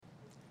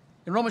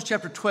In Romans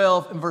chapter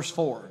 12 and verse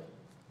 4,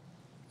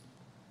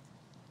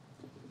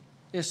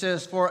 it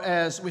says, "For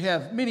as we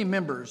have many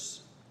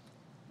members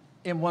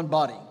in one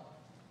body,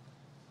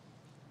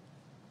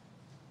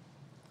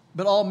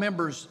 but all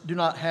members do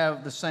not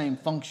have the same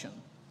function.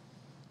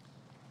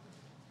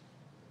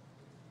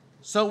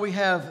 So we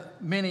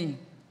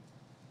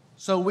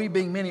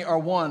being many are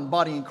one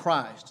body in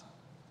Christ,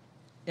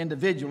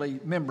 individually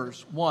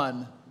members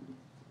one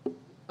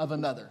of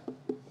another."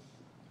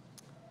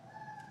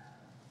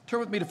 Turn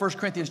with me to 1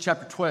 Corinthians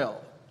chapter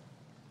 12.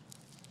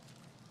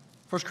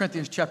 1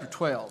 Corinthians chapter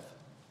 12.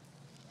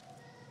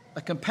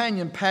 A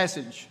companion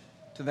passage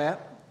to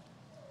that.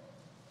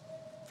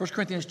 1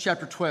 Corinthians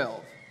chapter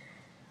 12,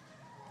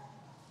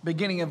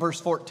 beginning in verse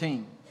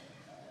 14.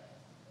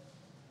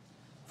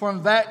 "For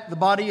in fact, the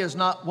body is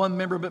not one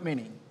member but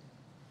many.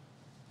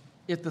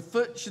 If the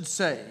foot should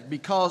say,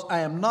 'Because I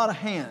am not a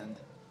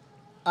hand,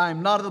 I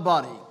am not of the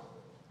body,'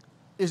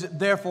 is it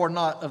therefore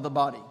not of the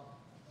body?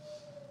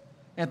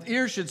 And if the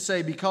ear should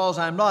say, 'Because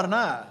I am not an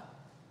eye,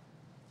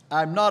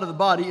 I am not of the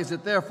body,' is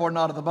it therefore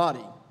not of the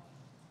body?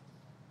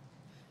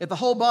 If the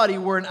whole body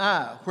were an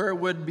eye, where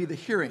would be the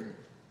hearing?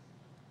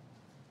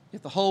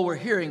 If the whole were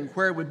hearing,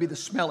 where would be the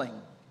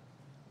smelling?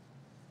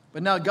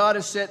 But now God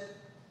has set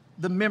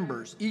the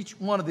members, each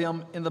one of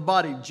them, in the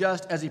body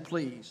just as He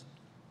pleased.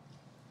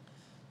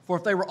 For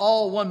if they were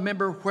all one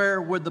member,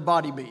 where would the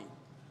body be?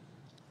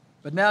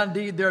 But now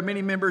indeed there are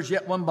many members,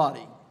 yet one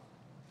body.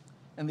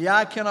 And the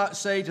eye cannot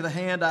say to the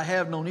hand, 'I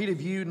have no need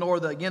of you,' nor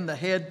again the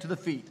head to the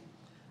feet,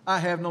 'I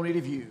have no need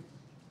of you.'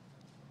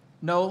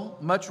 No,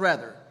 much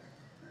rather,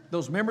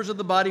 those members of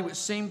the body which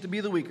seem to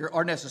be the weaker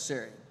are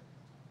necessary.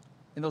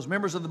 And those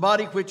members of the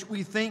body which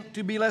we think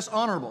to be less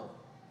honorable,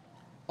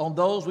 on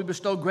those we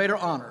bestow greater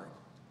honor.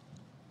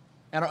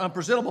 And our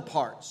unpresentable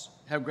parts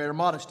have greater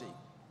modesty.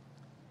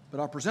 But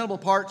our presentable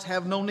parts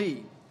have no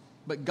need.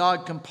 But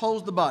God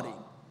composed the body,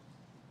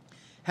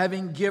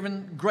 having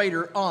given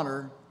greater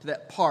honor to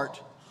that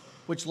part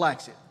which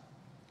lacks it,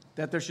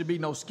 that there should be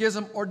no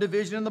schism or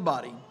division in the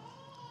body,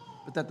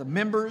 but that the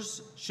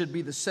members should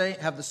be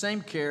have the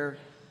same care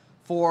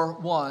for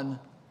one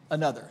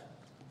another."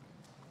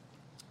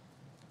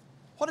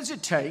 What does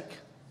it take?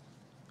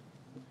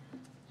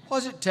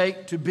 What does it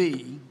take to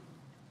be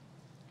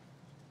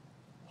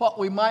what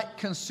we might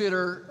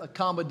consider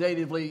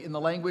accommodatively in the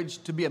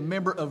language to be a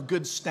member of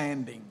good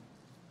standing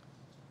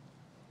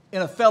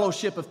in a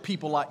fellowship of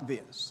people like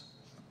this?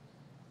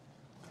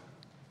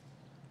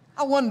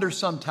 I wonder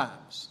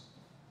sometimes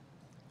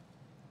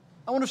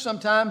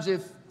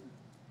if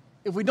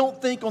we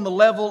don't think on the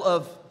level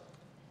of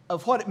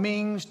what it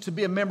means to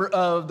be a member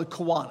of the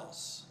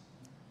Kiwanis,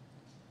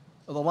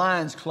 or the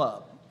Lions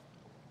Club,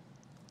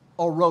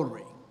 or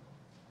Rotary.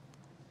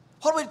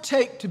 What would it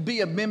take to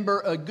be a member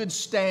of good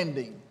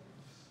standing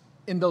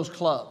in those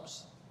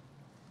clubs?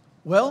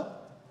 Well,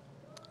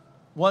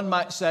 one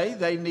might say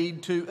they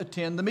need to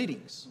attend the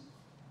meetings,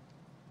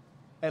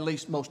 at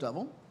least most of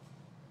them.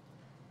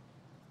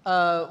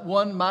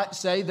 One might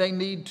say they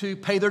need to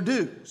pay their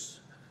dues.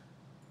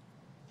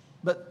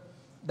 But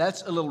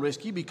that's a little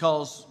risky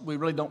because we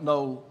really don't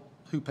know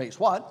who pays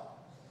what.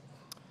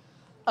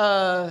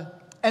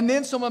 And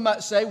then someone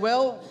might say,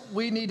 well,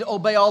 we need to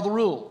obey all the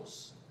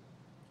rules,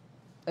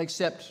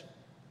 except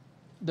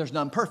there's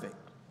none perfect.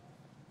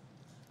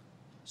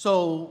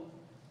 So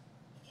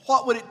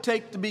what would it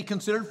take to be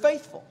considered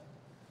faithful?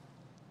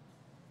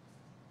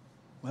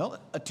 Well,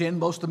 attend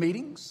most of the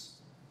meetings,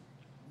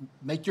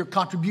 make your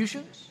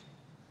contributions,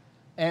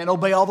 and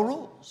obey all the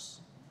rules.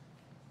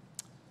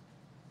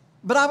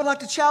 But I would like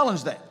to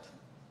challenge that.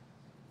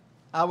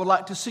 I would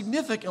like to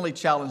significantly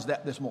challenge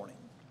that this morning.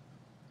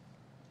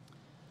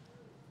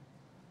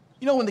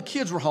 You know, when the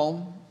kids were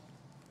home,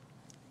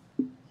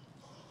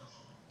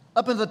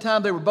 up until the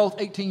time they were both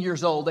 18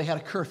 years old, they had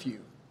a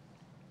curfew.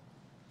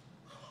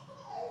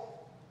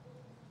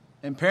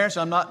 And parents,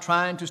 I'm not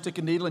trying to stick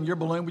a needle in your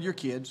balloon with your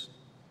kids.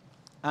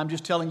 I'm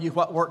just telling you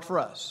what worked for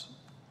us.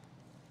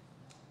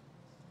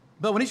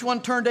 But when each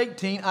one turned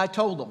 18, I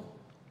told them,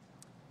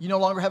 you no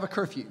longer have a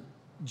curfew.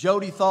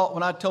 Jody thought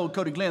when I told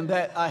Cody Glenn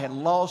that I had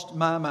lost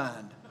my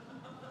mind.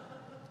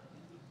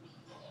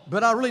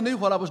 But I really knew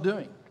what I was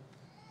doing.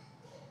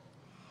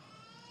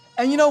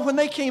 And you know, when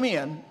they came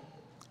in,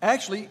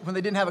 actually, when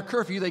they didn't have a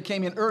curfew, they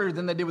came in earlier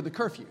than they did with the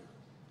curfew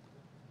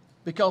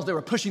because they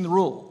were pushing the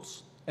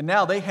rules. And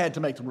now they had to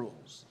make the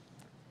rules.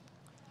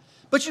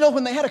 But you know,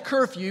 when they had a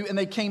curfew and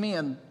they came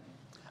in,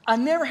 I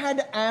never had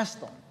to ask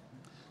them,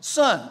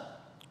 son,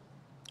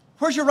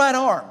 where's your right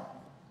arm?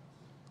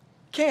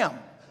 Cam,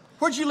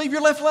 where'd you leave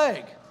your left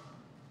leg?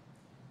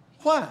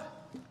 Why?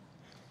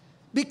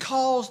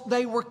 Because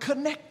they were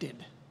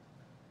connected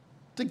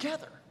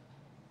together.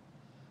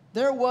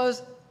 There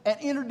was an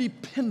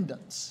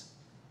interdependence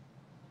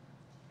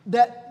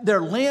that their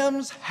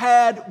limbs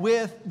had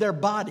with their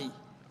body.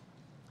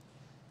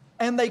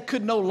 And they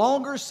could no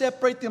longer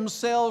separate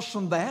themselves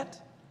from that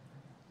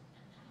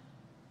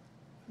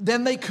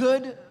than they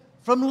could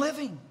from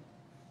living.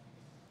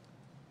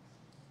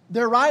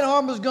 Their right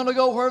arm was going to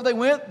go wherever they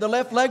went. The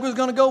left leg was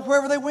going to go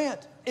wherever they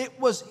went. It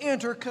was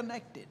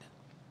interconnected.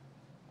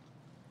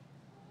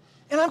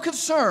 And I'm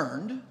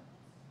concerned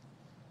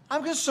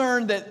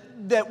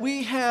that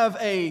we have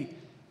a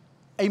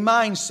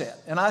mindset,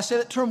 and I say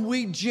that term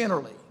we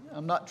generally.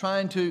 I'm not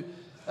trying to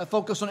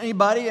focus on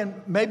anybody, and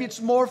maybe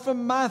it's more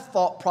from my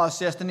thought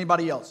process than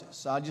anybody else's.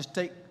 So I just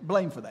take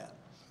blame for that.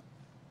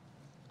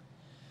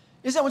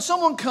 Is that when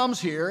someone comes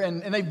here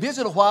and they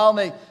visit a while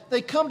and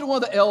they come to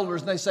one of the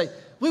elders and they say,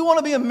 we want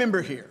to be a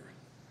member here.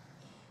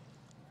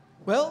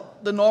 Well,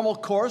 the normal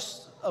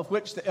course of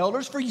which the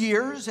elders for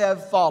years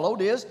have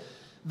followed is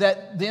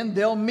that then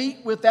they'll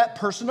meet with that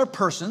person or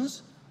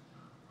persons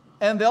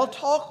and they'll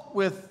talk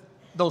with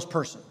those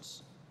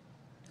persons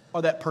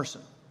or that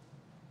person.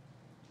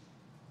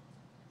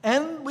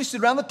 And we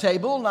sit around the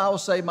table and I will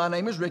say, my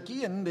name is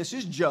Ricky and this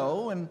is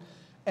Joe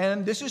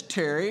and this is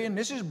Terry and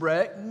this is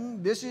Brett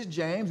and this is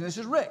James and this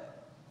is Rick.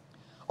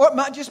 Or it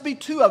might just be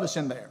two of us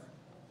in there.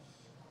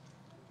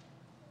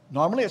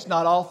 Normally it's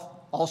not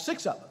all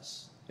six of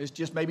us. It's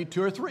just maybe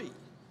two or three.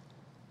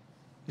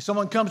 If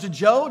someone comes to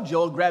Joe, Joe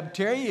will grab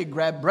Terry, he'll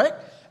grab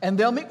Brett, and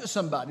they'll meet with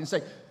somebody and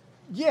say,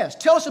 yes,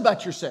 tell us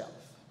about yourself.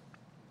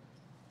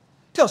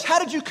 Tell us, how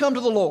did you come to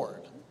the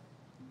Lord?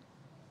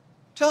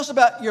 Tell us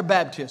about your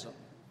baptism.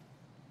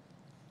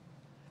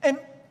 And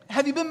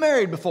have you been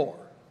married before?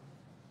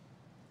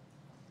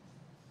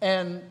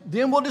 And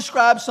then we'll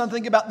describe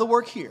something about the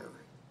work here.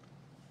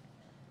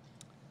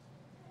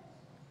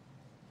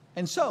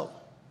 And so,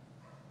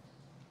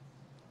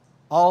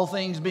 all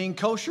things being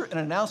kosher, an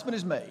announcement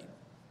is made.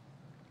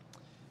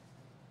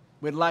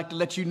 We'd like to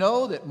let you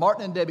know that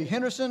Martin and Debbie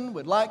Henderson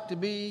would like to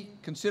be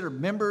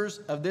considered members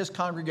of this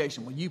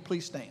congregation. Will you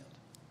please stand?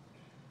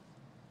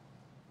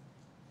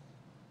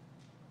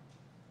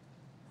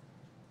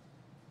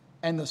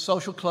 And the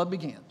social club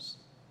begins.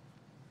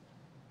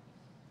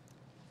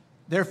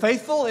 They're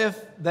faithful if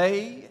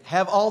they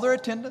have all their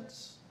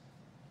attendance.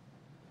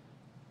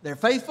 They're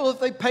faithful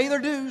if they pay their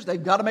dues.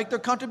 They've got to make their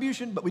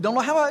contribution, but we don't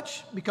know how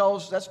much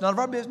because that's none of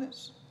our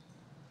business.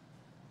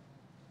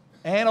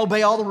 And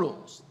obey all the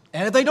rules.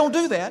 And if they don't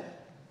do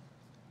that,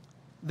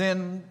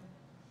 then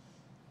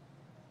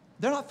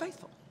they're not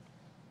faithful.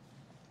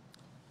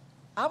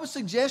 I would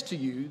suggest to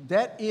you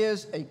that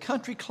is a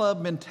country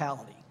club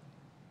mentality.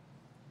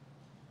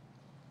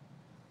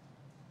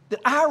 That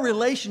our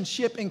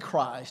relationship in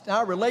Christ,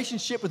 our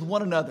relationship with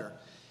one another,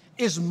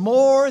 is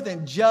more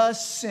than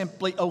just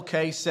simply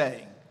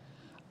saying,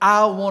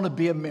 I want to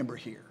be a member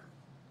here.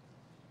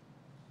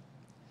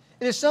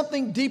 It is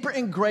something deeper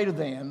and greater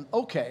than,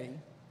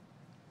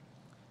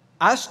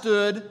 I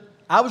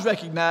was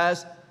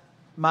recognized,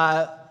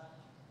 my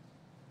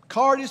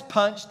card is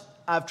punched,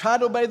 I've tried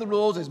to obey the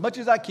rules as much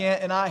as I can,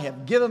 and I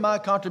have given my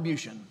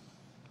contribution.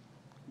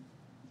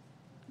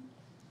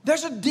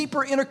 There's a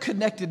deeper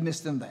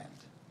interconnectedness than that.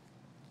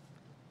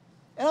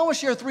 And I want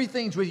to share three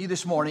things with you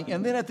this morning,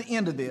 and then at the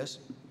end of this,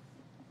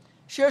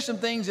 share some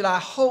things that I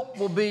hope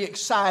will be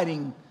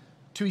exciting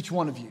to each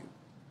one of you,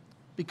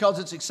 because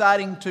it's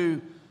exciting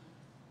to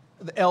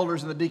the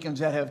elders and the deacons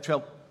that have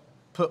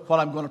put what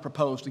I'm going to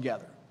propose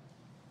together.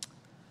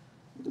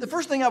 The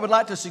first thing I would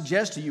like to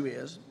suggest to you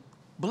is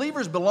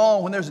believers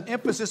belong when there's an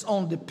emphasis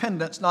on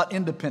dependence, not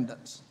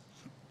independence.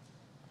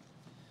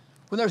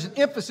 When there's an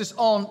emphasis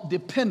on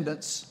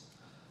dependence,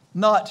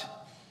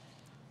 not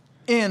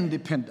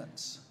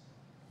independence.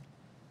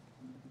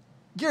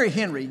 Gary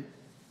Henry,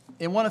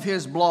 in one of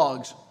his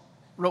blogs,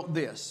 wrote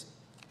this: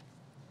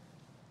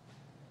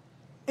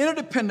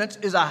 interdependence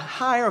is a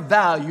higher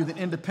value than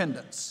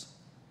independence.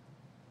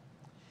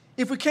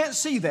 If we can't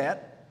see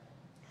that,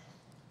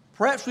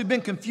 perhaps we've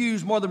been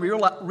confused more than we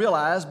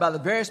realize by the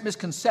various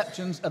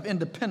misconceptions of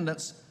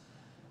independence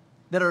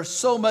that are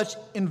so much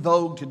in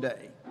vogue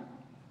today.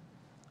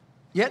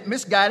 Yet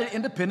misguided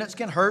independence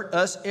can hurt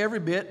us every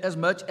bit as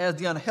much as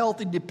the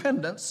unhealthy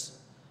dependence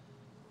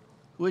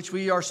which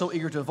we are so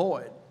eager to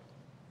avoid.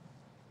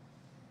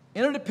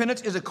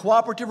 Interdependence is a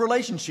cooperative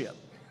relationship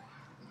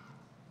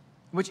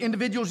in which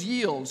individuals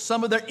yield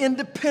some of their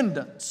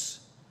independence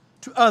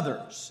to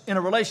others in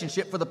a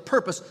relationship for the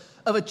purpose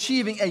of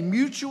achieving a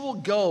mutual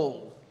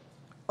goal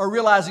or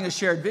realizing a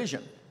shared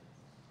vision.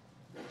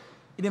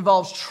 It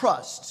involves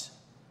trust,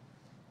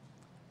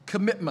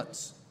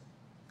 commitments,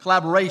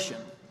 collaboration,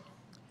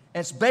 and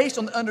it's based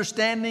on the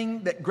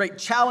understanding that great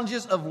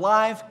challenges of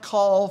life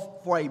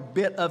call for a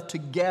bit of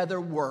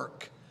together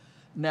work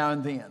now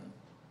and then.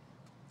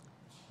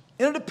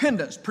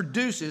 Interdependence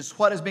produces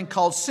what has been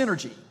called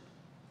synergy,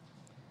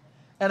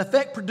 an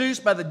effect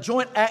produced by the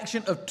joint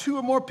action of two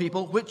or more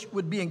people which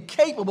would be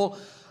incapable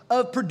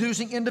of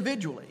producing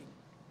individually.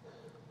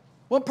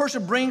 One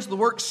person brings to the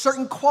work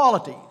certain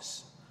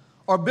qualities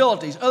or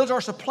abilities, others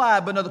are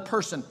supplied by another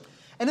person,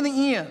 and in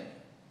the end,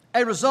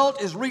 a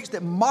result is reached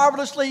that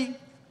marvelously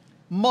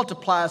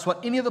multiplies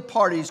what any of the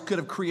parties could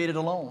have created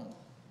alone.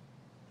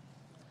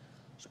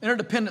 So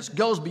interdependence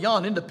goes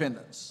beyond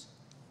independence.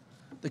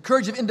 The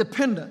courage of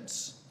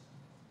independence.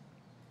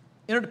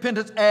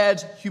 Interdependence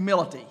adds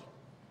humility.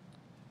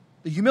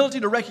 The humility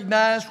to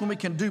recognize when we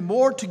can do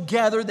more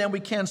together than we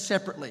can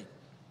separately.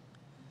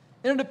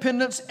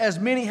 Interdependence, as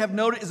many have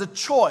noted, is a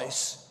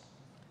choice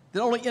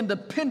that only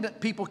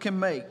independent people can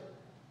make.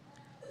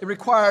 It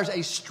requires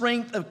a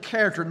strength of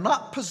character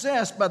not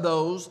possessed by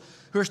those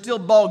who are still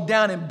bogged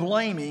down in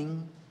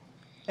blaming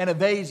and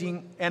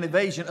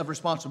evasion of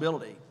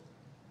responsibility.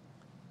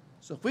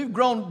 So if we've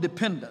grown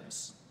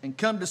dependence and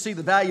come to see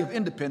the value of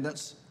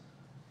independence,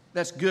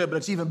 that's good, but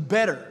it's even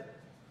better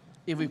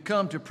if we've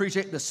come to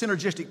appreciate the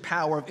synergistic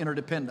power of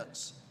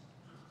interdependence.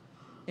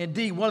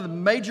 Indeed, one of the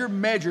major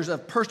measures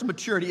of personal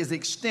maturity is the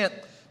extent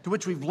to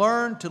which we've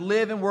learned to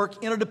live and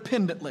work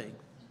interdependently.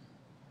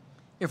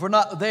 If we're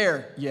not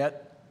there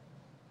yet,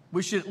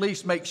 we should at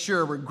least make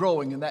sure we're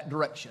growing in that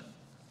direction.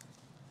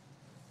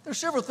 There are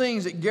several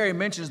things that Gary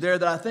mentions there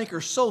that I think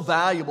are so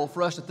valuable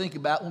for us to think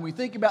about when we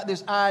think about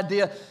this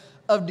idea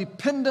of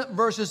dependent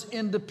versus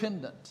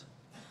independent.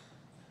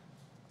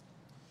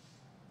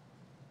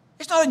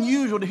 It's not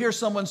unusual to hear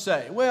someone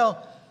say,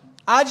 well,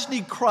 I just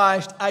need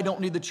Christ, I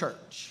don't need the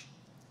church.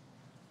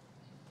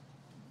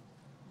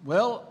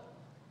 Well,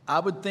 I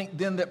would think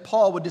then that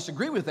Paul would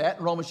disagree with that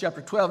in Romans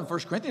chapter 12 and 1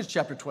 Corinthians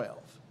chapter 12.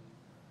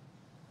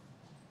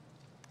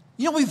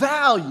 You know, we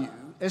value,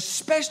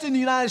 especially in the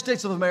United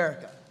States of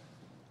America,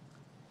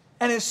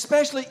 and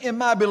especially in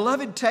my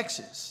beloved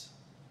Texas,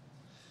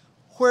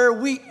 where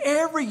we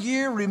every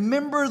year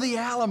remember the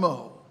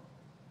Alamo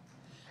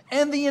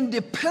and the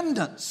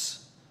independence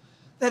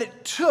that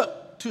it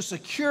took to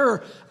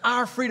secure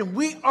our freedom.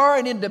 We are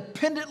an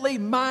independently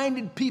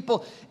minded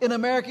people in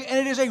America, and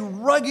it is a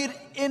rugged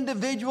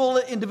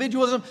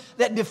individualism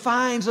that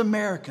defines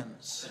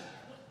Americans.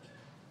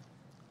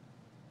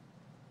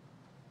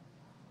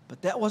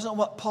 But that wasn't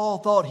what Paul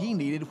thought he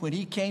needed when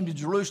he came to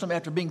Jerusalem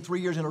after being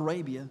 3 years in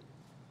Arabia.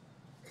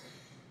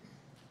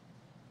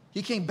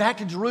 He came back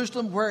to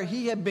Jerusalem where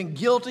he had been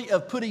guilty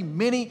of putting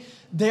many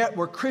that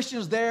were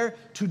Christians there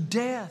to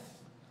death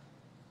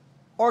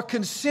or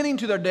consenting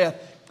to their death,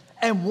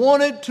 and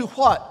wanted to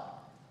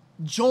what?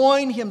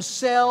 Join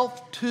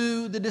himself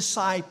to the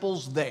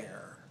disciples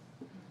there.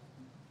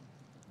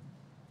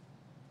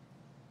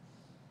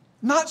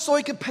 Not so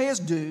he could pay his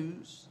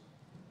dues,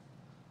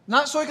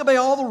 not so he could obey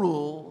all the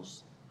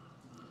rules,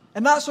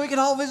 and not so he could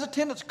have his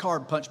attendance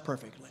card punched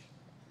perfectly,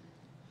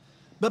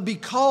 but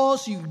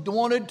because he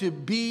wanted to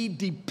be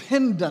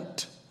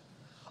dependent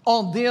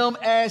on them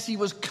as he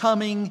was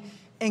coming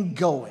and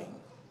going.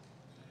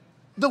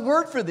 The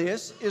word for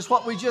this is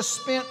what we just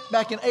spent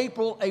back in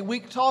April a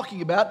week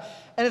talking about,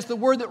 and it's the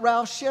word that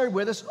Ralph shared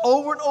with us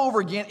over and over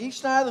again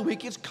each night of the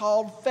week. It's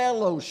called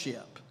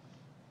fellowship.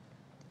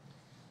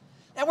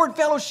 That word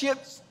fellowship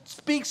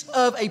speaks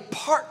of a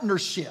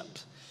partnership.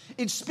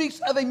 It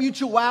speaks of a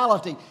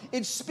mutuality.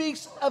 It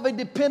speaks of a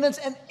dependence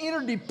and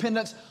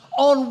interdependence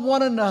on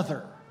one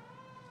another.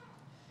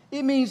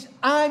 It means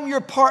I'm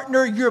your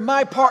partner, you're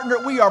my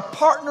partner. We are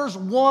partners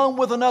one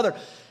with another.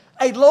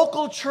 A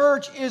local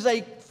church is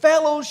a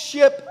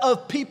fellowship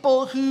of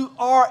people who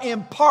are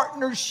in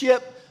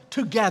partnership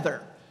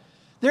together.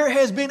 There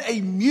has been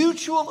a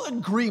mutual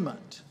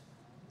agreement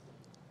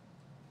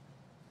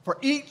for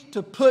each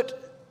to put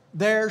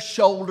their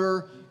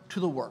shoulder to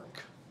the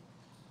work.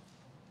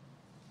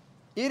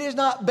 It is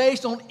not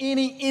based on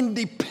any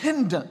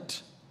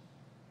independent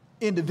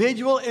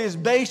individual. It is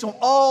based on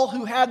all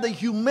who have the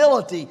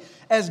humility,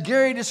 as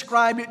Gary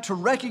described it, to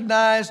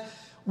recognize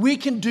we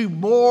can do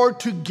more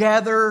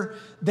together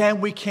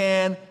than we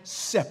can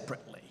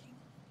separately.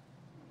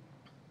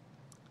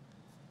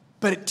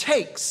 But it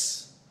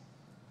takes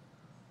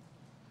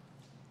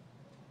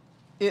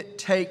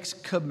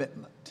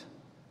commitment.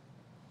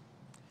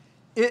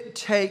 It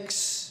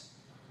takes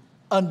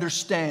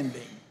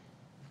understanding.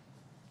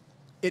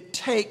 It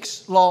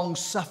takes long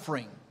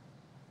suffering.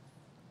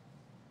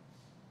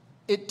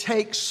 It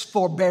takes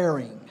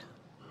forbearing.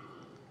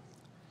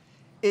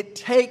 It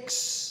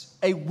takes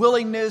a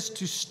willingness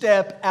to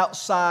step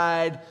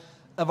outside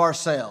of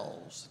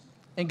ourselves.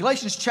 In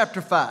Galatians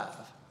chapter 5,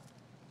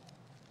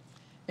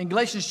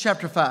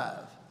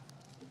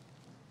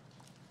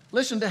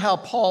 listen to how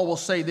Paul will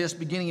say this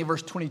beginning in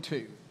verse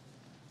 22.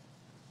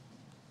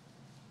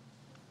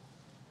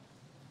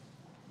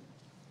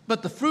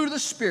 But the fruit of the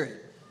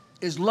Spirit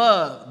is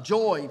love,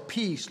 joy,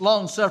 peace,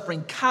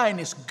 long-suffering,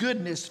 kindness,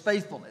 goodness,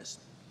 faithfulness,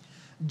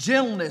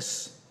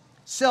 gentleness,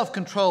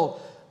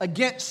 self-control.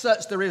 Against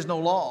such there is no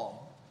law.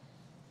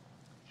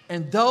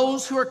 And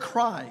those who are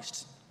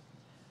Christ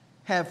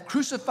have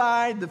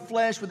crucified the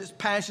flesh with its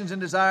passions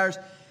and desires.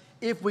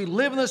 If we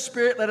live in the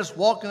Spirit, let us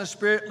walk in the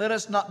Spirit. Let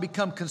us not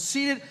become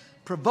conceited,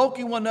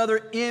 provoking one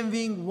another,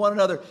 envying one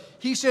another.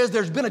 He says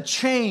there's been a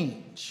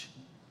change.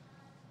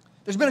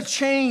 There's been a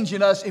change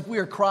in us if we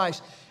are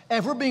Christ. And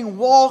if we're being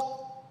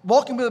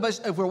walking by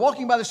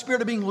the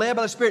Spirit or being led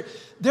by the Spirit,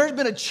 there's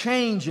been a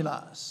change in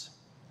us.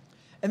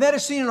 And that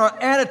is seen in our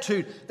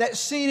attitude, that's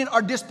seen in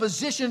our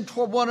disposition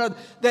toward one another,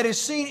 that is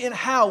seen in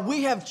how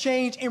we have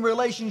changed in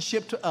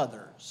relationship to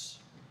others.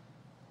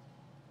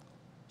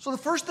 So the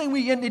first thing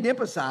we need to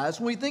emphasize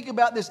when we think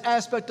about this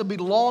aspect of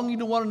belonging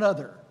to one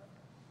another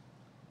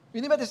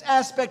When you think about this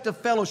aspect of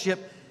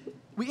fellowship,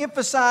 we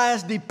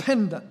emphasize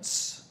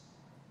dependence,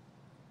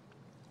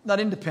 not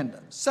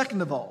independence.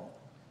 Second of all,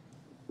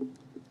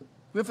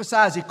 we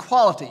emphasize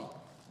equality,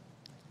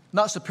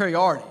 not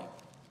superiority.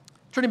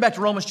 Turning back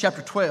to Romans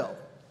chapter 12.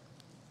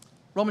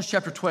 Romans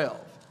chapter 12.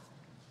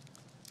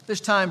 This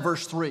time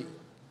verse 3.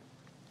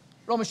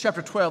 Romans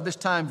chapter 12, this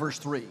time verse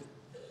 3.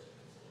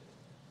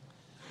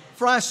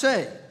 For I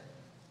say,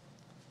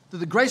 through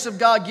the grace of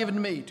God given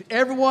to me, to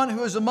everyone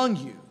who is among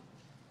you,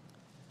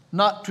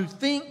 not to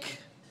think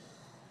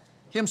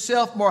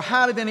himself more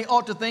highly than he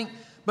ought to think,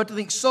 but to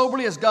think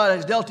soberly as God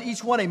has dealt to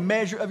each one a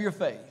measure of your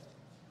faith.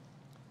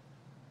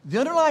 The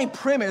underlying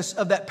premise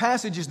of that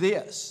passage is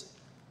this: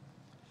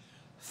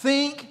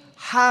 think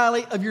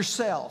highly of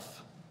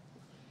yourself.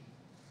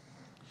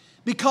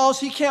 Because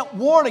he can't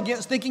warn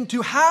against thinking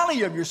too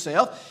highly of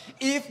yourself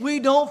if we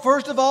don't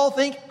first of all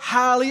think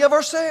highly of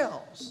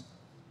ourselves.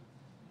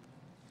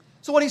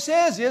 So what he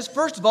says is,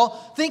 first of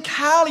all, think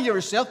highly of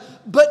yourself,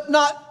 but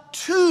not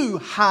too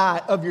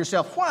high of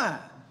yourself. Why?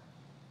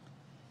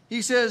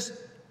 He says,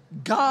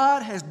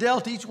 God has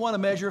dealt each one a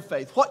measure of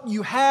faith. What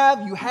you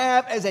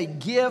have as a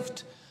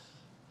gift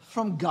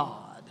from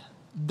God.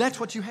 That's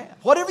what you have.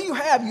 Whatever you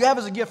have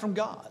as a gift from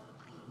God.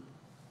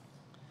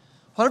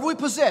 Whatever we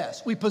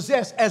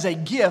possess as a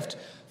gift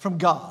from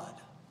God.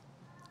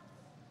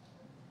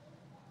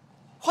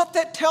 What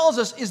that tells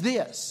us is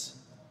this: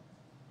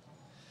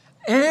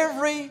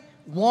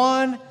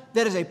 everyone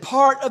that is a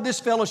part of this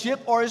fellowship,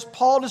 or as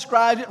Paul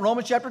describes it in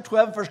Romans chapter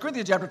 12 and 1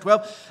 Corinthians chapter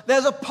 12, that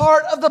is a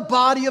part of the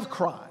body of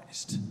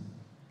Christ,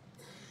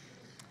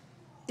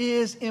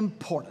 is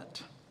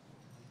important.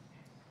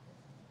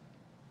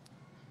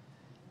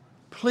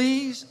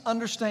 Please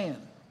understand,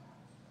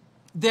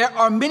 there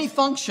are many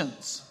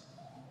functions,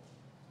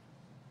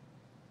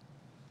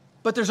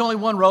 but there's only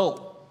one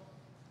role: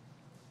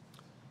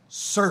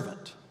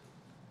 servant.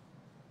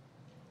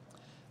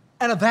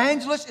 An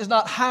evangelist is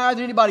not higher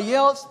than anybody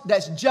else.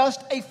 That's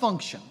just a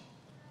function.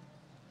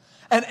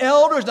 An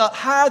elder is not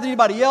higher than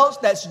anybody else.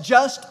 That's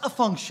just a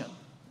function.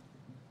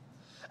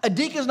 A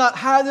deacon is not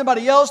higher than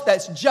anybody else.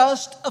 That's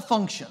just a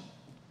function.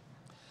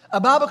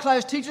 A Bible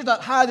class teacher is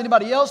not higher than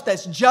anybody else.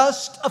 That's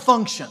just a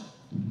function.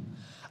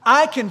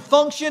 I can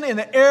function in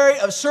the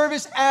area of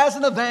service as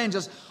an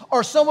evangelist,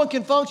 or someone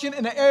can function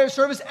in the area of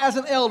service as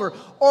an elder,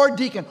 or a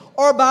deacon,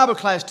 or a Bible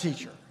class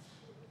teacher.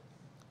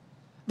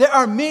 There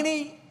are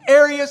many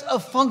areas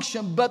of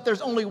function, but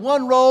there's only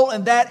one role,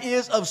 and that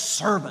is of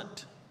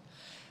servant.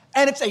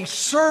 And it's a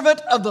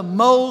servant of the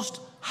Most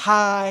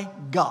High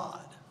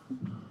God.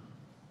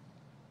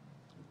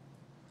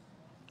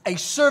 A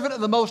servant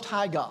of the Most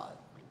High God.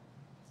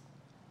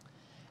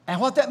 And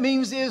what that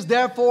means is,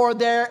 therefore,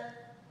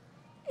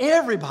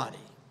 everyone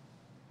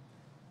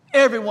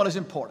is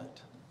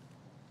important.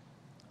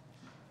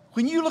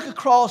 When you look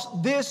across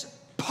this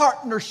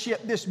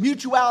partnership, this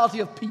mutuality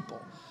of people,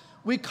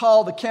 we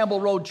call the Campbell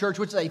Road Church,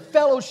 which is a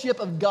fellowship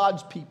of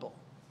God's people.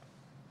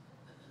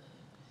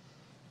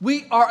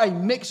 We are a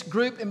mixed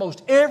group in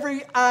most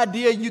every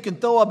idea you can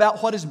throw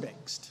about what is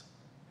mixed.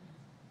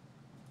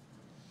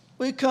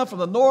 We come from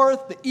the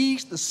north, the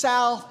east, the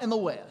south, and the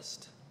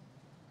west.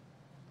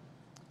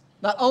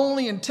 Not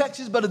only in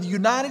Texas, but in the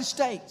United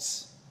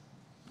States.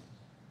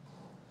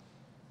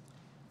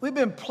 We've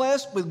been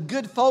blessed with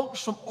good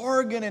folks from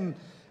Oregon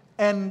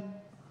and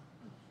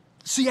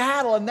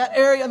Seattle and that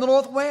area in the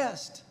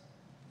Northwest.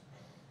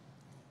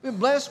 We've been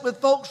blessed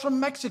with folks from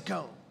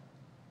Mexico.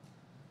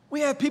 We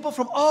have people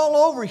from all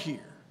over here.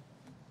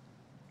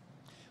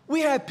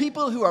 We have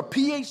people who are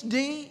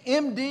PhD,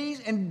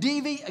 MDs, and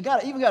even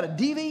got a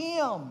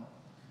DVM.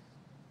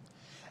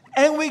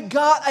 And we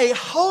got a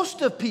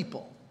host of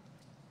people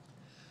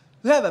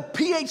who have a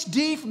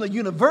PhD from the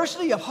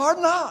University of Hard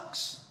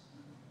Knocks.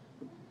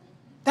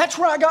 That's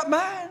where I got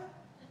mine.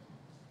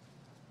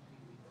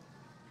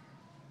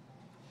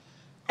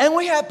 And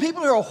we have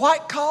people who are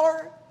white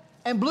collar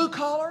and blue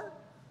collar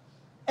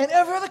and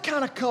every other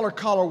kind of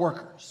collar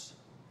workers.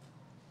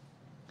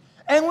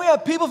 And we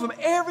have people from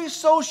every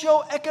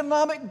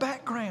socio-economic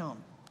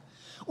background.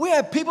 We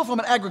have people from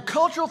an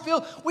agricultural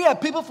field. We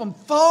have people from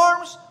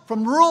farms,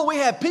 from rural. We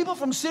have people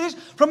from cities,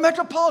 from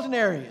metropolitan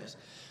areas.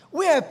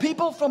 We have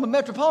people from a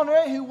metropolitan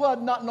area who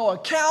would not know a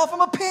cow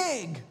from a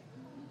pig.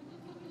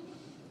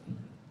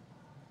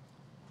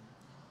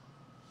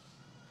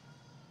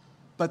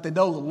 But they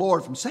know the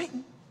Lord from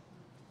Satan.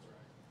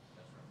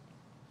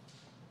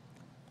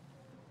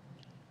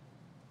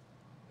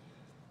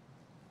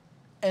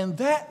 And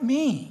that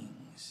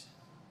means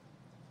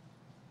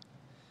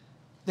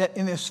that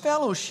in this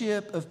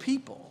fellowship of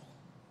people,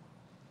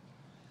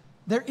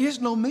 there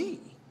is no me.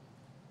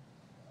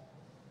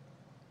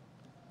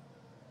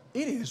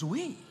 It is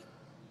we.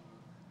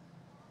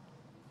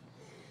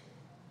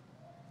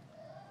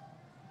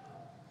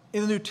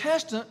 In the New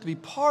Testament, to be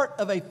part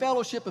of a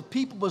fellowship of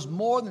people was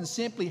more than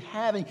simply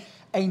having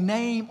a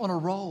name on a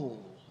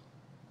roll.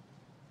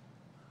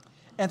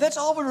 And if that's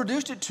all we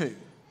reduced it to,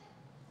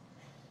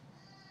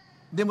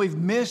 then we've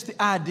missed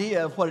the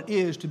idea of what it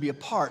is to be a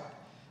part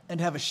and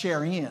to have a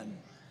share in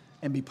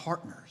and be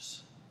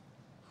partners.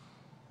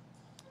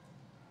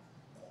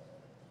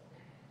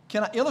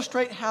 Can I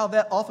illustrate how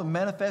that often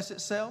manifests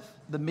itself?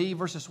 The me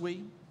versus we?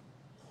 You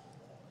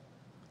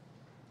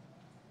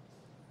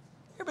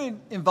ever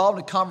been involved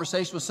in a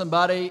conversation with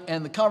somebody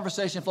and the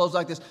conversation flows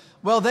like this?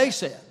 Well, they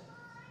said.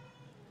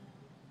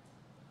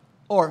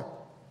 Or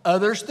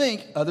others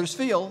think, others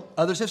feel,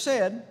 others have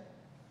said.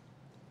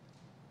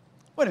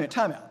 Wait a minute,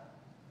 time out.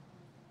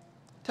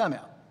 Time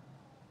out.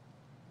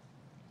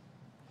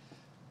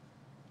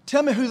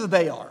 Tell me who the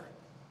they are.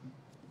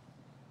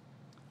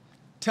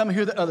 Tell me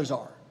who the others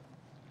are.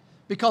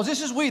 Because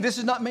this is we, this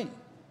is not me.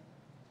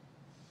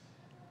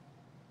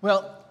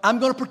 Well, I'm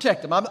going to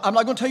protect them. I'm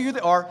not going to tell you who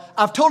they are.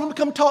 I've told them to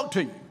come talk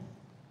to you.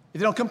 If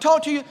they don't come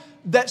talk to you,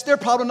 that's their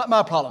problem, not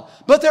my problem.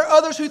 But there are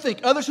others who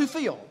think, others who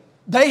feel.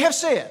 They have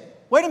said,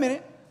 wait a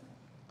minute.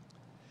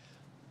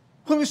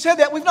 When we said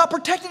that, we've not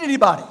protected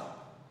anybody.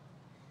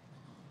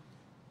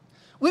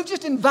 We've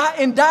just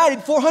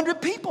indicted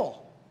 400 people.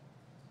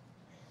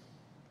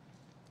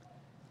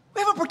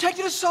 We haven't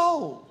protected a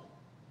soul.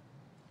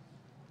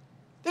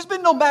 There's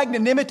been no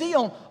magnanimity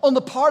on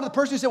the part of the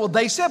person who said, well,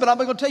 they said, but I'm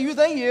not going to tell you who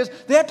they is.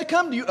 They have to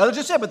come to you. Others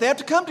just said, but they have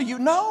to come to you.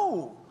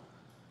 No.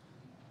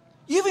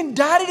 You've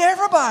indicted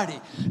everybody.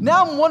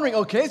 Now I'm wondering,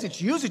 okay, is it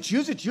you? Is it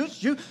you? Is it you? Is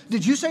it you?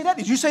 Did you say that?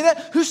 Did you say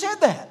that? Who said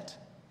that?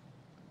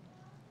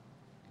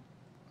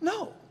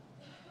 No.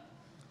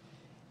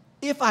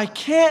 If I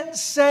can't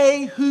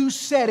say who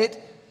said it,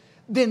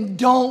 then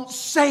don't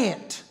say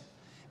it.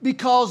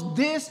 Because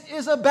this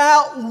is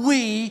about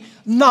we,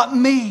 not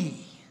me.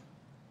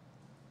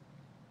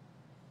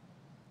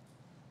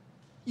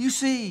 You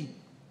see,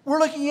 we're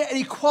looking at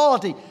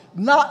equality,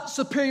 not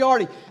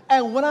superiority.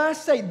 And when I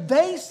say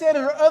they said it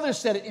or others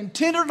said it,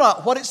 intended or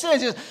not, what it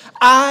says is,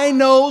 I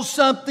know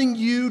something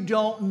you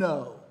don't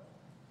know.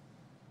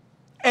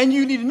 And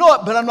you need to know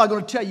it, but I'm not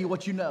going to tell you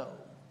what you know,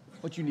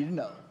 what you need to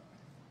know.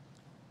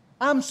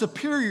 I'm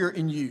superior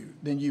in you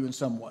than you in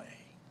some way.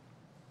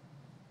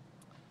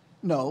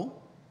 No.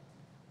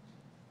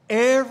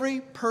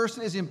 Every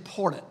person is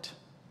important.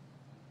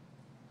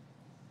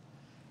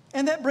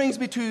 And that brings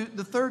me to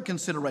the third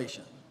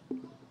consideration.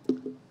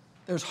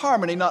 There's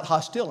harmony, not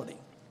hostility.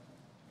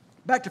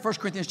 Back to 1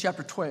 Corinthians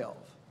chapter 12.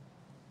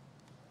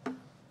 1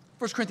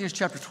 Corinthians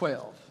chapter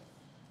 12.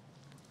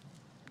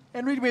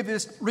 And read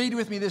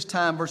with me this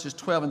time verses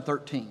 12 and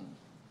 13.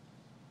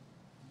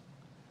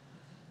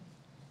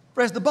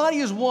 For as the body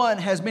is one,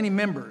 has many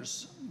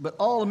members, but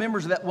all the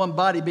members of that one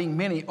body, being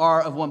many,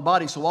 are of one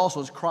body, so also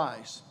is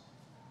Christ.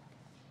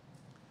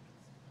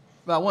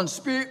 By one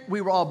Spirit we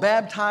were all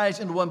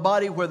baptized into one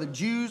body, whether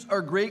Jews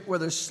or Greek,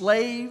 whether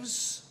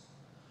slaves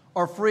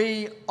or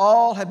free,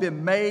 all have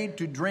been made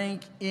to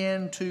drink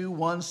into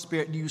one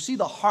Spirit. Do you see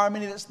the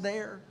harmony that's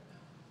there?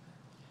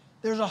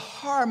 There's a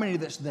harmony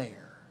that's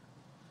there.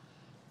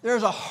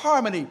 There's a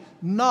harmony,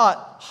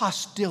 not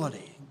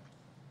hostility.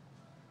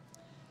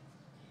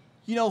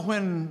 You know,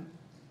 when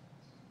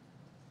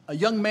a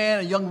young man,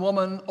 a young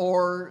woman,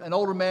 or an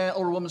older man,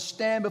 older woman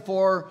stand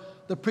before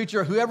the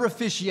preacher, whoever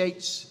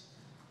officiates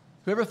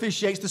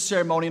the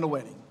ceremony in a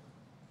wedding.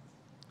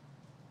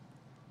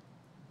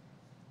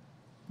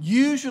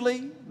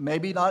 Usually,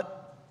 maybe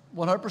not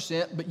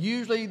 100%, but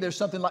usually there's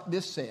something like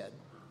this said.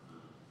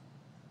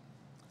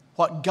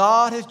 What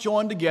God has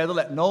joined together,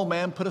 let no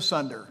man put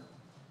asunder,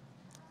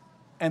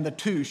 and the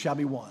two shall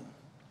be one.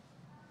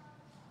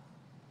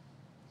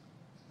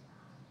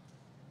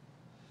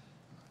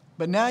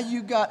 But now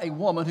you got a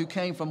woman who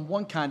came from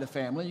one kind of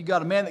family. You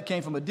got a man that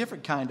came from a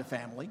different kind of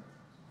family.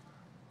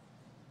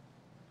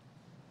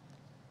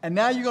 And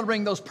now you're going to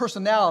bring those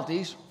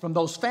personalities from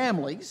those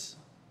families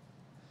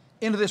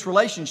into this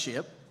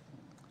relationship,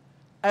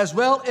 as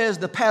well as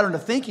the pattern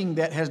of thinking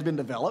that has been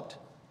developed,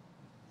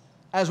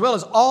 as well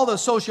as all the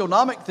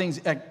socioeconomic things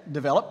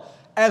developed,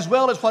 as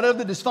well as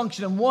whatever the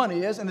dysfunction in one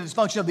is and the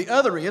dysfunction of the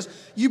other is.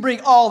 You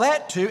bring all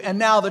that to, and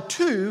now the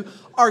two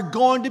are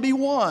going to be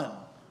one.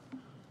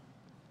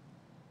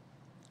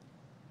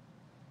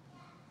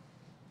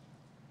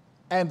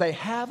 And they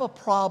have a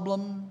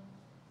problem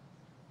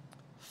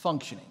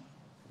functioning.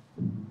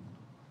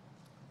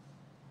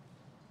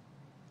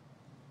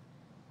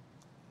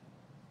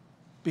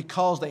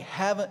 Because they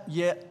haven't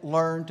yet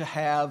learned to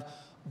have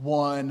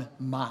one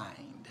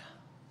mind.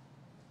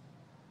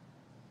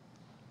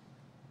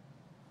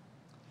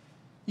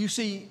 You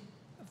see,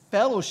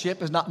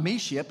 fellowship is not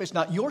me-ship, it's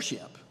not your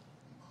ship.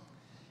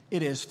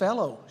 It is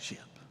fellowship.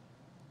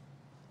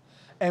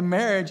 And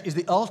marriage is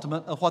the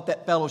ultimate of what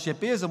that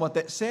fellowship is, and what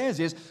that says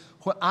is,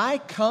 when I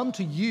come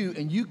to you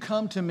and you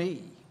come to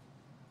me,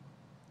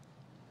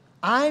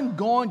 I'm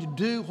going to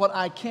do what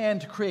I can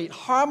to create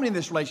harmony in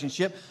this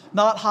relationship,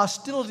 not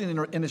hostility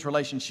in this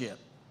relationship.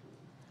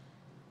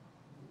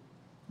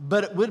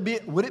 But would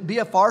it be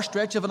a far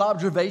stretch of an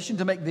observation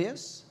to make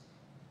this?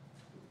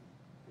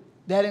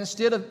 That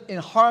instead of in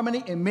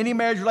harmony in many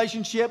marriage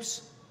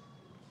relationships,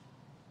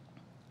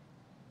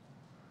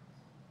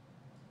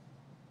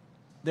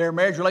 there are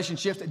marriage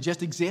relationships that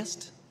just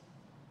exist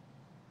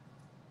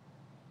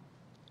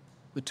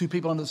with two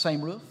people under the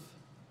same roof?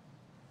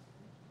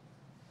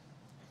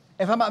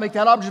 If I might make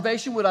that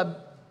observation, would I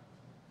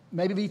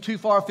maybe be too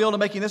far afield in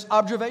making this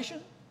observation?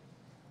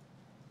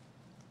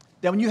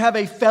 That when you have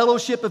a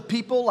fellowship of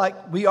people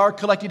like we are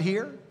collected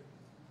here,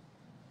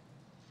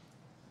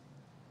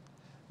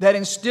 that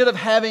instead of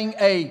having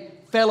a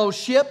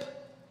fellowship,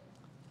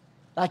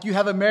 like you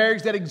have a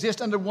marriage that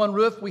exists under one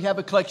roof, we have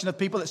a collection of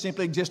people that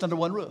simply exist under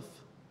one roof.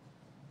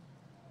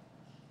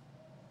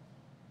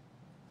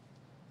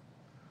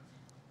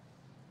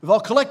 We've all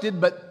collected,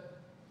 but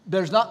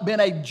there's not been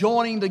a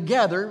joining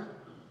together.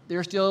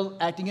 They're still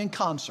acting in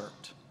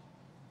concert.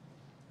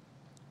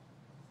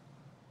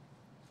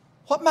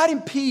 What might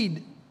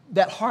impede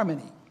that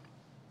harmony?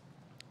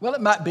 Well,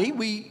 it might be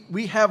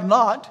we have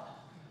not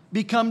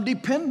become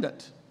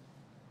dependent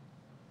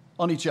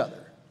on each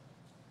other.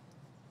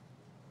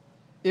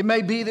 It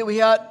may be that we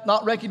have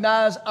not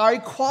recognized our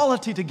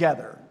equality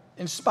together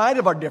in spite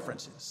of our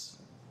differences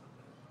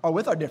or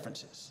with our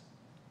differences.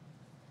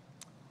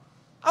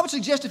 I would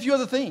suggest a few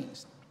other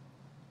things.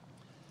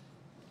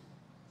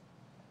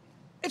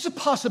 It's a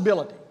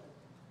possibility,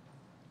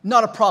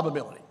 not a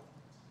probability.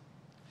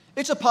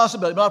 It's a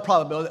possibility, but not a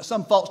probability, that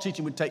some false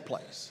teaching would take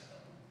place.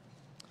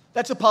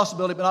 That's a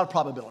possibility, but not a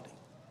probability.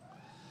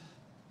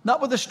 Not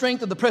with the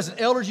strength of the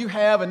present elders you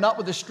have, and not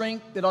with the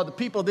strength that are the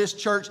people of this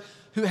church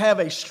who have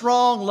a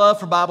strong love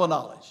for Bible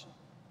knowledge.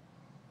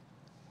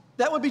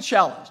 That would be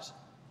challenged.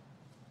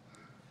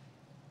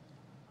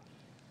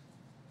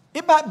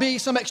 It might be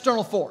some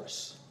external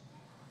force.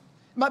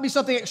 It might be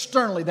something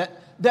externally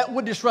that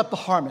would disrupt the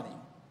harmony.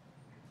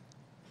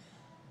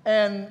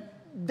 And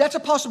that's a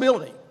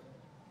possibility.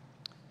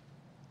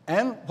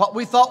 And what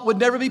we thought would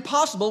never be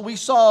possible, we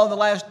saw in the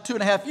last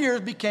 2.5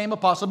 years became a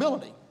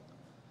possibility.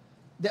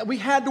 That we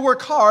had to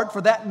work hard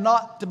for that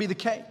not to be the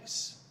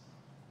case.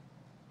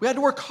 We had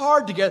to work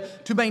hard together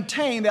to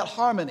maintain that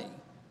harmony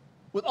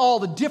with all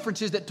the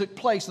differences that took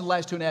place in the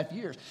last 2.5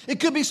 years. It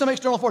could be some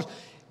external force.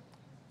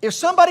 If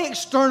somebody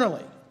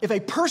externally, if a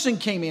person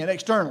came in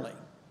externally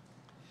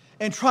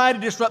and tried to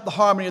disrupt the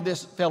harmony of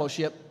this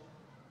fellowship,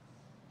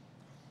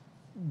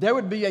 there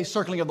would be a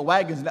circling of the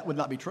wagons, and that would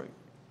not be true.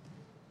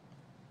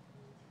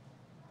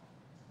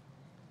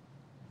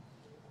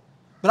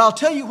 But I'll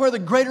tell you where the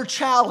greater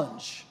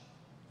challenge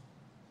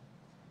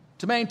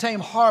to maintain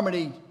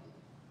harmony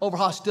over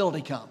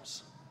hostility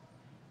comes.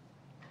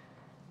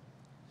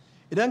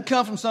 It doesn't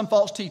come from some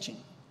false teaching.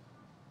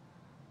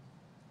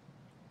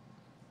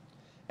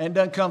 And it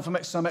doesn't come from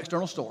some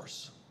external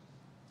source.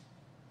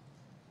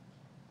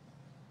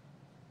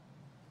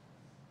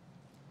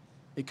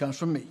 It comes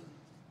from me.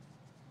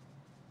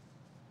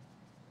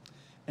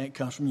 And it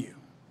comes from you.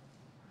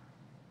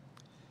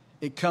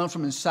 It comes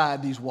from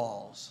inside these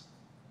walls.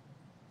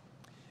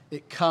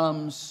 It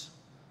comes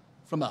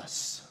from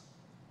us.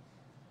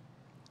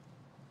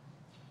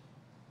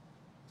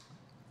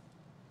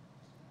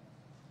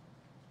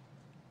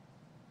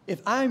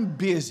 If I'm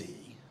busy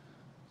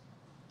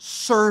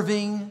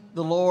serving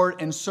the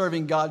Lord and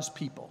serving God's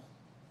people,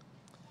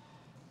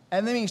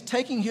 and that means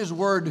taking His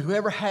word to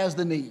whoever has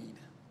the need,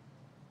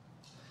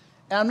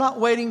 and I'm not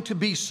waiting to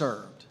be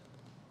served,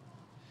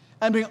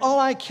 I'm doing all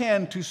I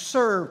can to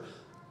serve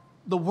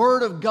the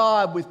Word of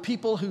God with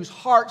people whose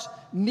hearts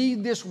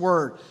need this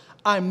Word,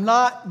 I'm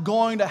not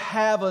going to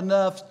have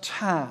enough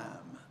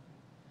time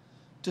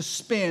to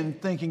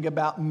spend thinking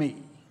about me.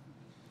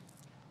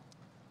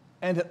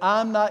 And that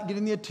I'm not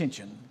getting the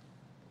attention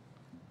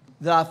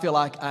that I feel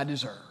like I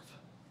deserve.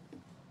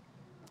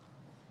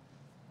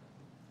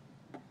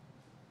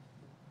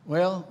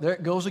 Well, there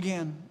it goes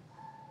again.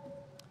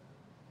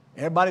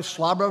 Everybody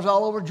slobbers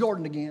all over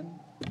Jordan again.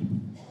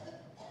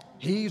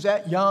 He's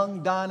that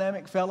young,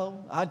 dynamic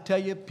fellow. I tell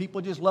you,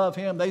 people just love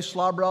him. They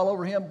slobber all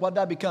over him. What did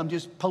I become?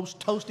 Just post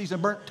toasties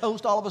and burnt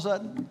toast all of a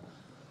sudden?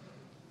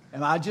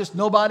 Am I just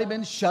nobody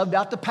been shoved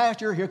out to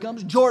pasture? Here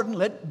comes Jordan.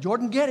 Let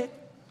Jordan get it.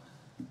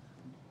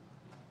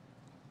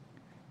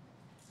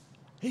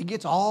 He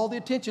gets all the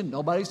attention.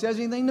 Nobody says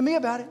anything to me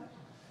about it.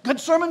 Good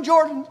sermon,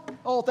 Jordan.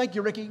 Oh, thank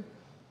you, Ricky.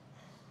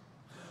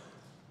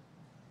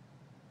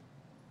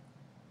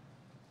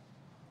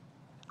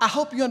 I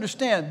hope you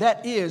understand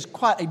that is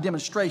quite a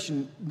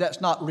demonstration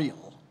that's not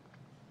real.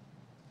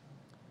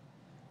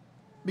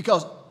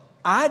 Because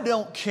I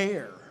don't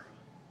care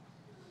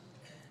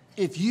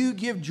if you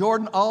give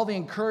Jordan all the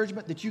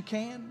encouragement that you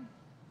can.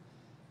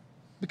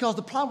 Because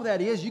the problem with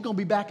that is you're going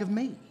to be back of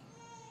me.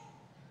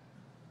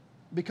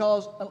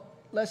 Because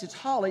unless it's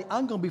Holly,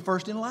 I'm going to be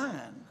first in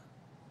line.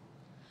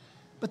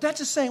 But that's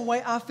the same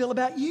way I feel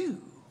about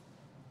you.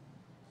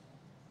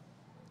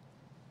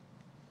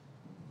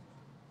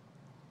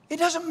 It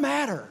doesn't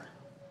matter.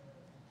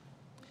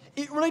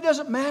 It really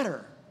doesn't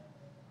matter.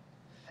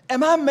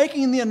 Am I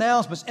making the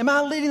announcements? Am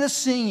I leading the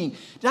singing?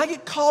 Did I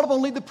get called upon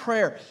to lead the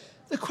prayer?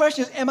 The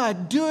question is, am I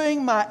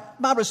doing my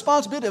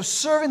responsibility of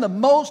serving the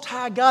Most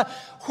High God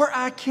where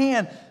I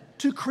can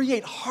to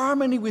create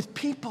harmony with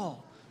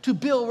people, to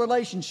build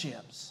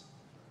relationships?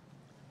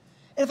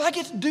 And if I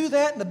get to do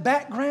that in the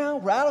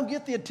background where I don't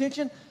get the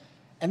attention,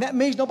 and that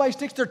means nobody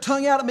sticks their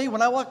tongue out at me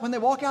when they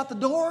walk out the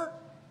door,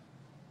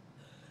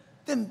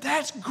 then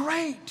that's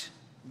great.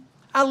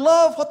 I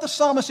love what the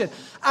psalmist said.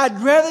 I'd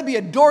rather be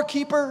a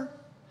doorkeeper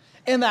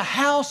in the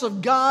house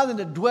of God than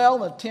to dwell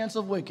in the tents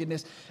of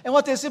wickedness. And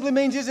what that simply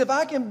means is if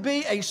I can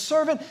be a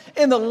servant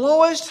in the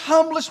lowest,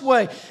 humblest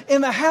way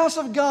in the house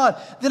of God,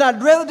 then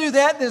I'd rather do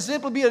that than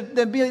simply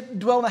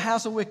dwell in the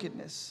house of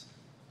wickedness.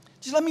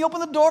 Just let me open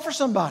the door for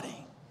somebody.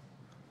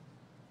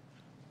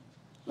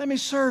 Let me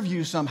serve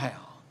you somehow.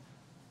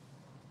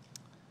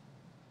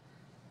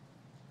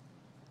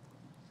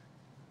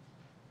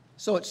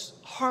 So it's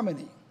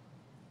harmony,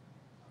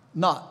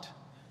 not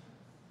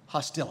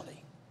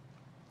hostility.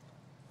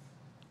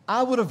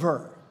 I would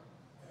aver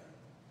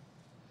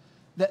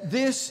that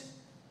this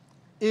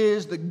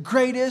is the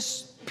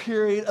greatest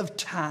period of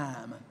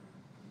time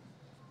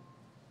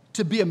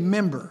to be a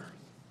member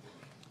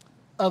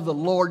of the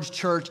Lord's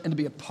church and to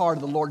be a part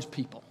of the Lord's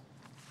people.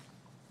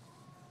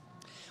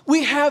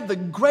 We have the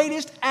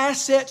greatest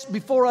assets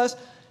before us.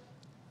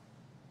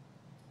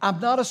 I'm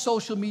not a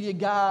social media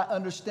guy,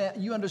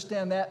 you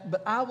understand that,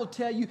 but I will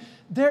tell you,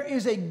 there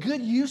is a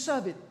good use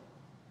of it.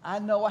 I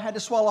know I had to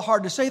swallow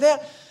hard to say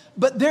that,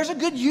 but there's a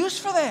good use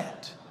for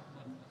that.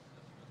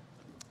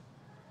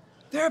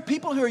 There are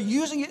people who are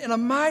using it in a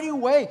mighty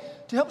way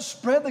to help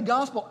spread the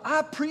gospel. I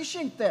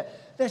appreciate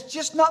that. That's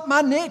just not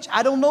my niche.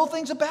 I don't know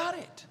things about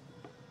it.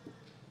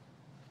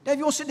 Now, if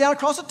you want to sit down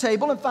across the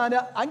table and find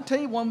out, I can tell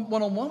you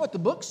one-on-one what the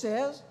book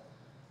says.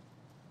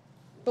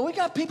 But we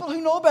got people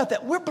who know about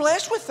that. We're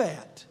blessed with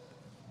that.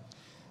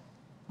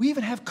 We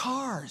even have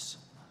cars.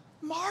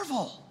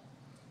 Marvel.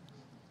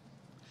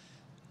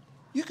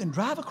 You can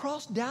drive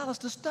across Dallas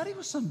to study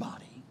with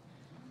somebody.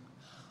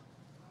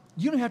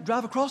 You don't have to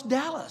drive across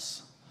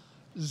Dallas.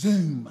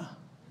 Zoom.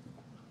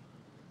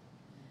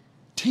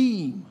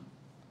 Team.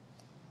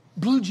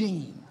 Blue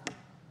Jean.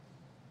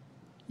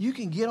 You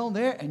can get on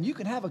there and you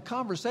can have a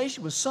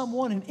conversation with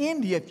someone in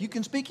India if you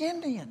can speak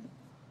Indian.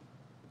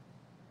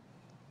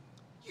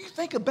 You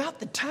think about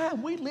the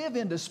time we live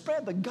in to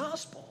spread the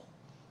gospel.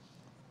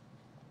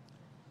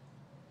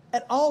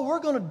 And all we're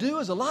going to do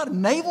is a lot of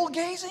navel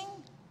gazing?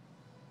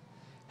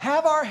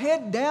 Have our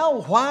head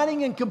down,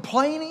 whining and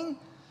complaining,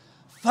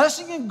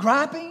 fussing and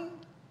griping?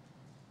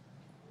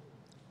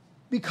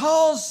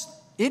 Because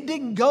it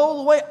didn't go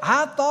the way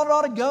I thought it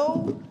ought to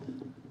go?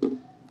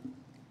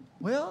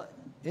 Well,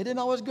 it didn't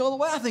always go the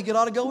way I think it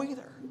ought to go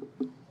either.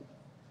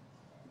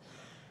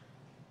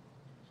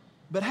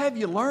 But have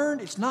you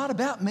learned it's not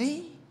about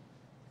me?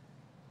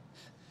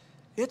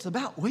 It's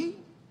about we.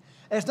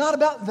 And it's not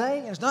about they,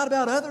 and it's not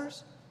about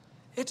others.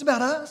 It's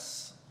about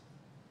us.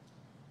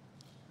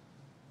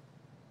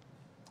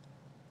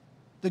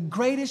 The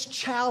greatest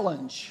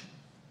challenge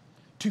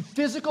to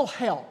physical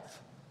health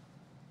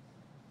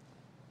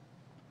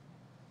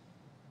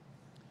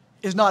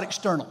is not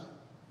external.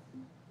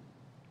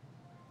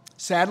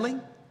 Sadly,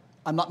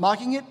 I'm not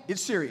mocking it.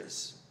 It's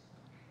serious.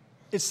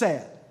 It's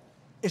sad.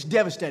 It's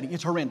devastating.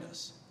 It's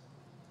horrendous.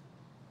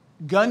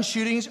 Gun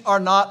shootings are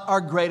not our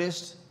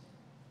greatest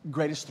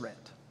threat.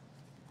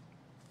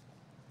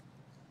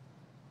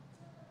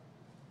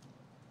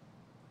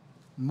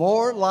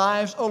 More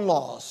lives are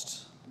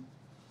lost,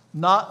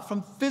 not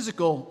from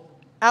physical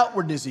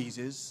outward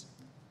diseases,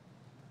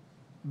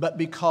 but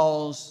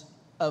because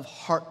of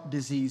heart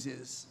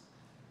diseases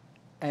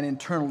and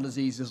internal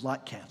diseases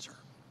like cancer.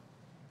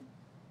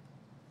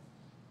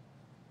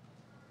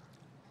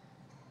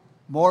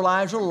 More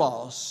lives are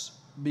lost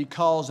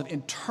because of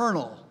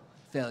internal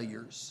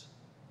failures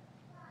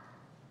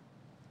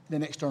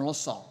than external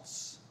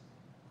assaults.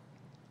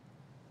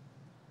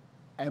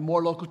 And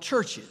more local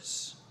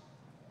churches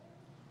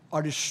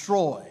are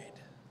destroyed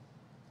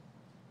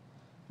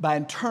by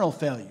internal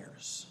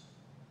failures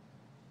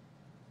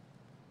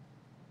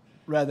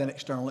rather than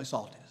external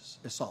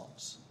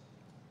assaults.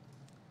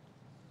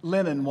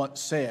 Lenin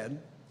once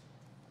said,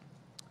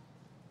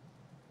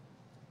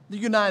 "The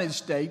United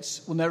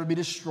States will never be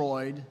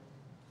destroyed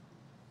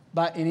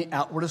by any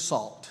outward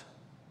assault.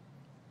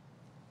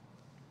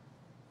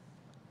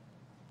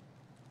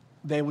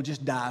 They will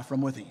just die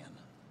from within."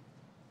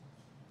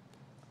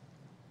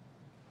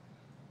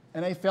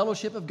 And a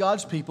fellowship of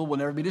God's people will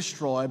never be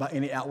destroyed by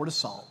any outward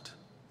assault.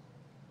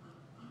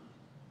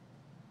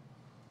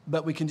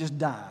 But we can just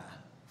die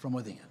from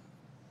within.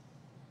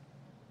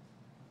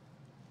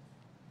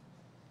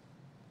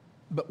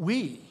 But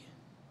we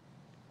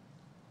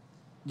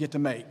get to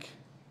make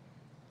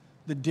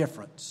the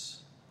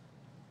difference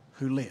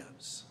who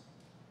lives.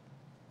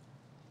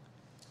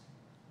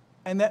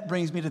 And that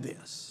brings me to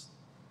this.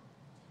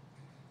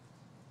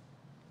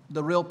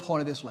 The real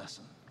point of this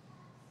lesson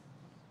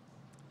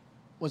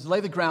was to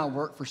lay the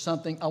groundwork for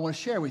something I want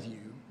to share with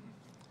you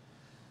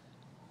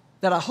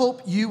that I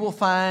hope you will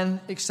find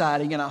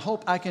exciting, and I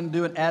hope I can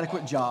do an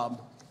adequate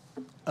job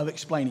of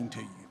explaining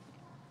to you.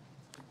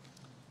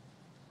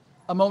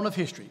 A moment of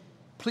history.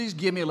 Please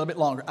give me a little bit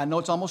longer. I know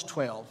it's almost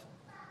 12,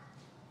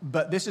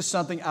 but this is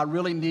something I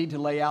really need to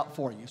lay out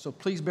for you, so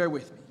please bear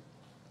with me.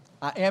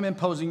 I am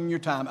imposing on your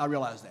time, I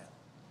realize that.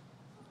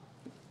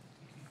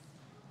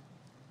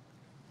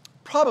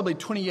 Probably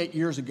 28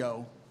 years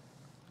ago,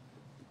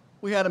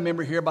 we had a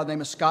member here by the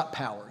name of Scott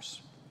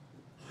Powers.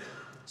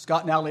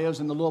 Scott now lives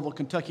in the Louisville,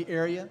 Kentucky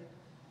area.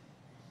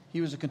 He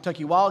was a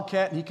Kentucky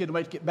Wildcat, and he couldn't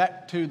wait to get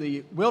back to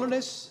the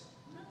wilderness.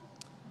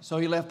 So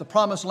he left the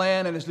promised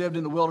land and has lived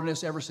in the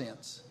wilderness ever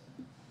since.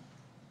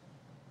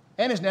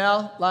 And is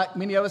now, like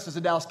many of us, as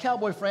a Dallas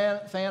Cowboy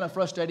fan, a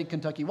frustrated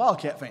Kentucky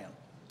Wildcat fan.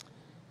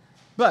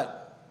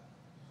 But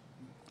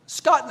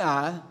Scott and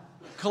I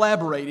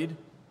collaborated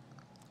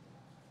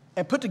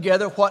and put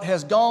together what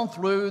has gone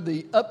through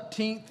the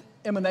upteenth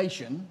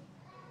emanation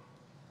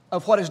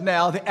of what is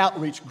now the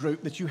outreach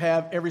group that you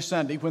have every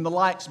Sunday when the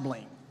lights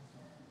blink.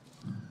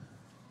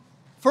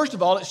 First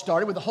of all, it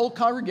started with the whole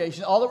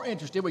congregation, all that were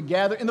interested, would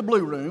gather in the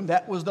Blue Room.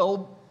 That was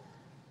the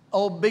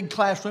old big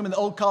classroom in the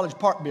old College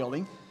Park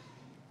building.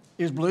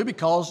 It was blue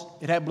because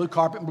it had blue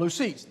carpet and blue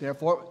seats.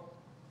 Therefore,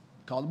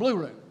 called the Blue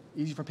Room.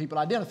 Easy for people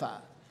to identify.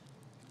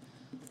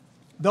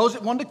 Those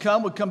that wanted to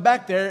come would come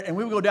back there, and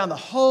we would go down the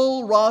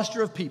whole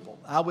roster of people.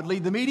 I would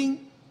lead the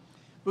meeting.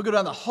 We'd go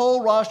down the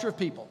whole roster of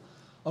people.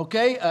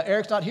 Okay,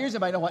 Eric's not here. Does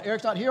anybody know why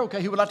Eric's not here?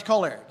 Okay, who would like to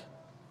call Eric?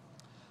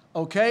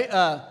 Okay,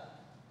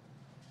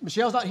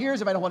 Michelle's not here.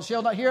 Does anybody know why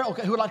Michelle's not here?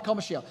 Okay, who would like to call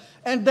Michelle?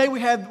 And today we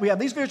have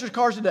these visitors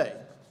cards today.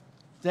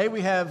 Today we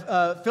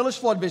have Phyllis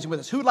Floyd visiting with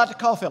us. Who would like to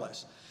call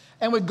Phyllis?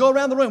 And we'd go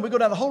around the room. We'd go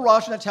down the whole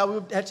roster. That's how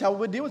we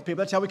would deal with people.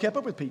 That's how we kept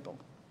up with people.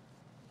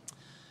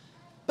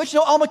 But,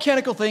 all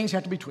mechanical things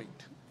have to be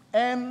tweaked.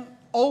 And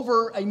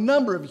over a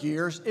number of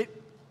years,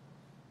 it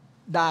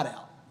died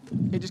out.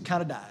 It just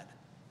kind of died.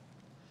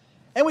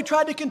 And we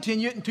tried to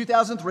continue it in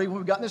 2003 when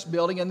we got in this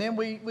building. And then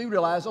we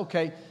realized,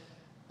 okay,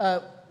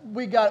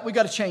 we got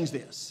to change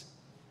this.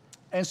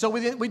 And so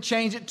we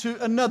changed it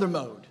to another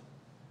mode.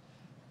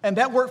 And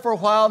that worked for a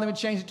while, and then we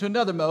changed it to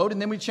another mode,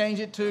 and then we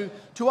changed it to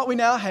what we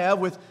now have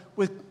with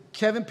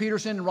Kevin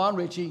Peterson and Ron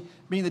Ritchie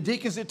being the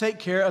deacons that take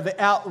care of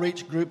the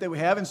outreach group that we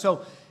have. And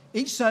so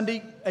each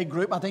Sunday, a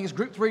group, I think it's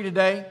group 3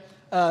 today,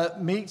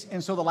 meets,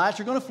 and so the lights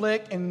are going to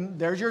flick, and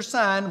there's your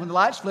sign. When the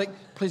lights flick,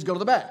 please go to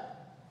the back.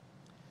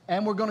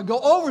 And we're going to go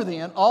over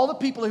then all the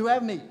people who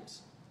have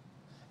needs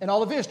and all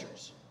the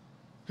visitors.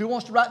 Who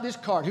wants to write this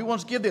card? Who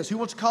wants to give this? Who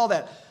wants to call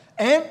that?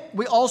 And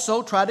we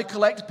also try to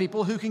collect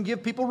people who can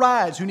give people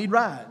rides, who need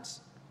rides.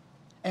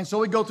 And so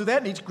we go through that,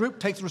 and each group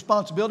takes the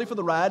responsibility for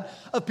the ride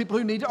of people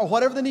who need it, or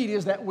whatever the need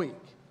is that week.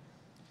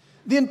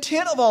 The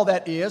intent of all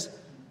that is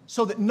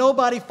so that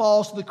nobody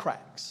falls through the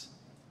cracks,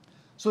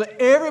 so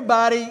that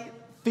everybody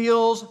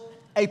feels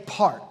a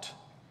part.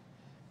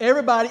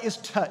 Everybody is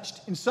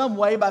touched in some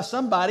way by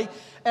somebody,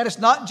 and it's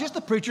not just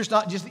the preacher, it's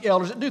not just the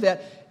elders that do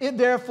that. It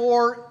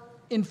therefore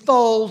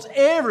enfolds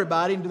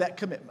everybody into that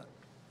commitment.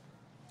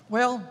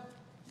 Well,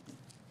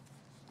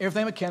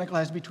 everything mechanical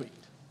has to be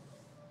tweaked.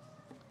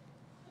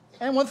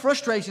 And one of the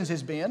frustrations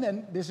has been,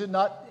 and this is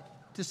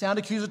not to sound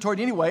accusatory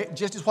in any way,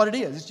 just is what it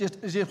is.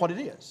 It's just what it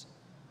is.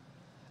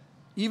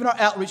 Even our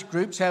outreach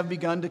groups have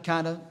begun to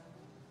kind of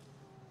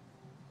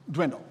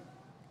dwindle,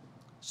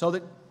 so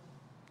that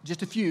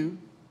just a few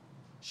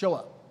show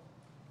up.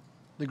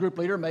 The group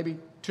leader, maybe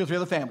 2 or 3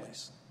 other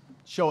families,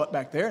 show up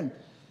back there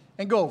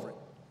and go over it.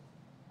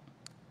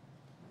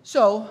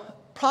 So,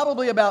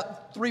 probably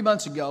about 3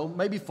 months ago,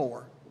 maybe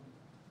 4,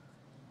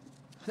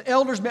 the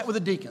elders met with the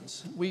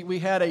deacons. We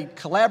had a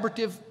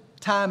collaborative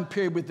time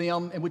period with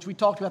them in which we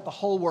talked about the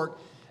whole work.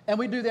 And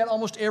we do that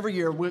almost every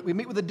year. We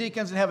meet with the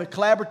deacons and have a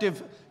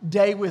collaborative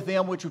day with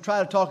them, which we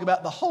try to talk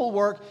about the whole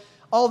work,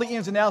 all the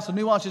ins and outs, the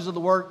nuances of the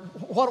work.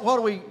 What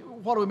are we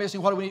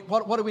missing? What do we need?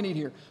 What do we need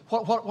here?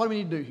 What do we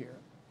need to do here?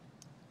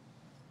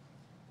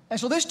 And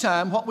so this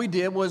time, what we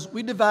did was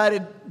we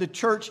divided the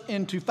church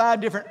into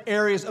 5 different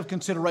areas of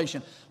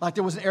consideration. Like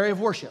there was an area of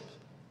worship.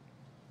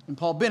 And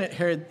Paul Bennett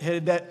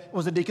headed that,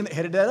 was the deacon that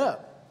headed that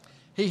up.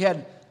 He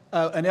had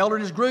an elder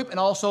in his group and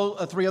also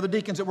 3 other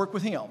deacons that worked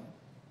with him.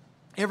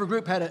 Every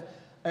group had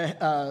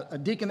a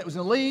deacon that was in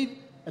the lead.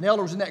 An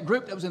elder was in that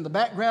group that was in the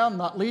background,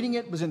 not leading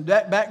it, was in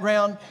that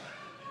background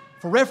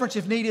for reference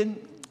if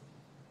needed.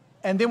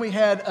 And then we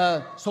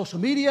had social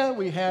media,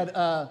 we had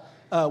a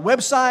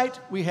website,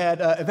 we had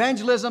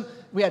evangelism,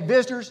 we had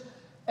visitors,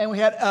 and we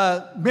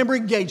had member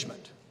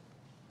engagement.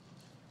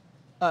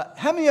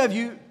 How many of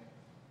you,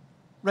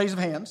 raise of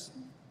hands,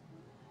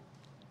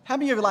 how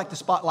many of you like the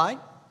spotlight?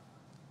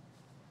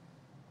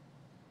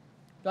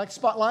 You like the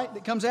spotlight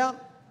that comes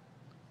out?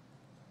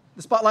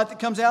 The spotlight that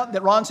comes out,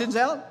 that Ron sends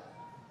out?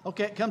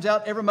 Okay, it comes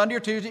out every Monday or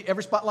Tuesday,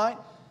 every spotlight.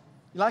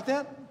 You like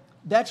that?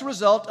 That's a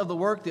result of the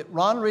work that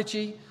Ron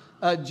Ritchie,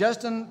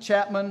 Justin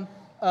Chapman,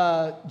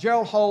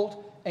 Gerald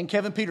Holt, and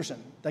Kevin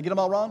Peterson, did I get them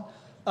all wrong?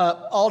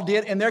 All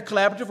did in their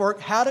collaborative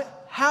work, how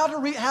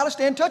to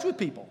stay in touch with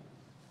people.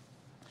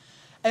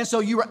 And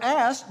so you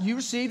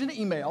received an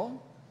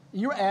email,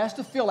 and you were asked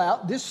to fill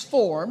out this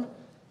form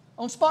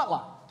on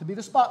Spotlight, to be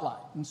the Spotlight.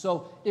 And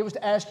so it was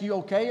to ask you,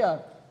 okay,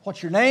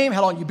 what's your name?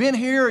 How long you been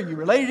here? Are you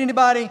related to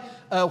anybody?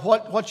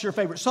 What's your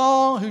favorite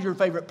song? Who's your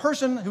favorite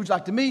person? Who'd you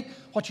like to meet?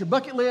 What's your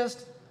bucket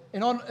list?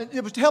 And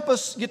it was to help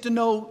us get to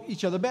know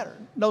each other better,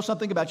 know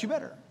something about you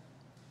better.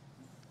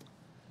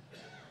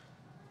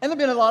 And there have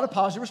been a lot of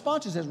positive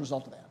responses as a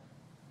result of that.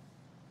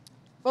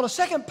 Well, the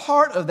second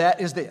part of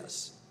that is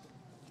this.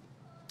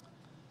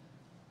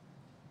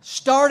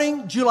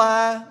 Starting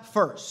July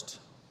 1st,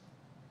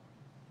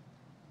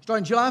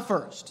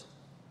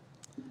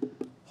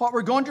 what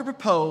we're going to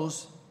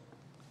propose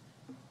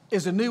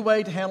is a new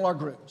way to handle our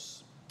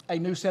groups, a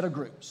new set of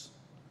groups.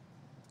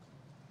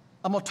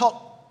 I'm going to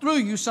talk through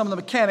you some of the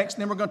mechanics,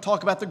 and then we're going to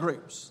talk about the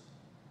groups.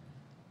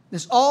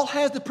 This all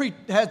has the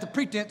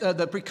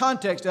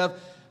precontext of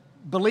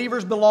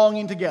believers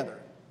belonging together.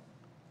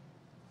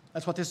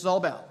 That's what this is all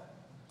about.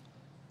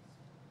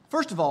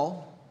 First of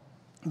all,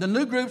 the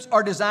new groups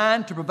are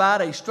designed to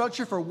provide a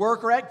structure for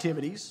work or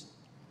activities,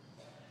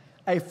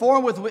 a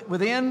forum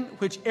within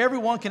which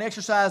everyone can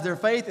exercise their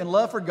faith and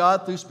love for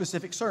God through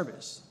specific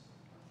service.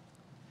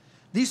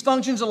 These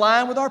functions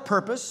align with our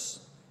purpose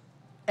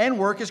and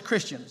work as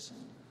Christians.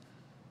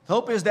 The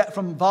hope is that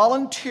from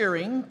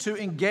volunteering to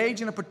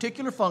engage in a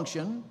particular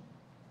function,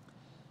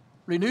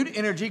 renewed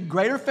energy,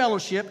 greater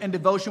fellowship, and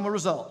devotion will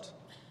result.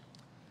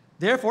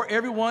 Therefore,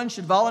 everyone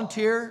should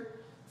volunteer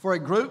for a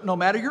group, no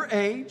matter your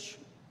age.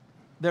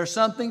 There's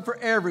something for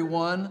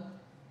everyone.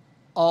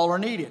 All are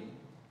needed.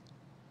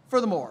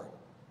 Furthermore,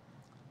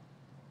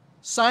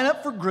 sign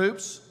up for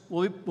groups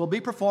will be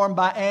performed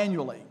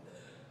biannually.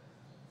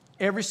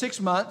 Every 6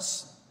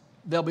 months,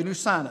 there'll be new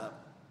sign up.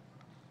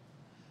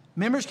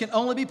 Members can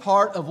only be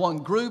part of one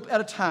group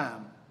at a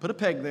time. Put a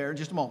peg there in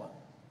just a moment.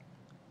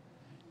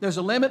 There's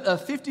a limit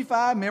of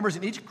 55 members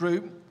in each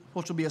group,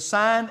 which will be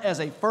assigned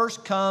as a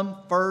first-come,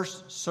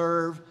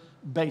 first-served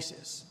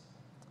basis.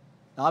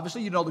 Now,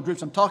 obviously, you know the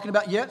groups I'm talking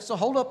about yet, so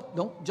hold up.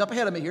 Don't jump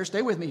ahead of me here.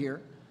 Stay with me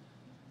here.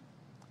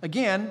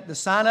 Again, the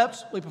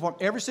sign-ups will be performed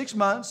every 6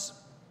 months.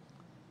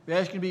 We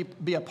ask you to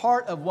be a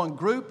part of one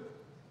group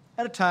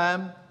at a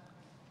time.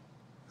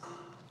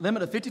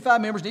 Limit of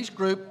 55 members in each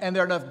group, and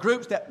there are enough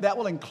groups that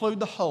will include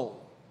the whole.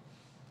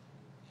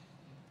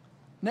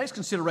 Next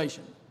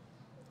consideration.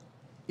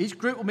 Each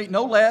group will meet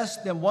no less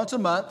than once a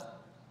month,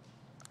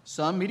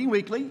 some meeting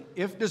weekly,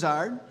 if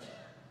desired.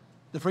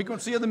 The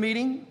frequency of the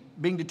meeting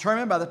being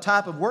determined by the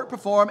type of work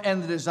performed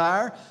and the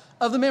desire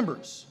of the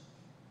members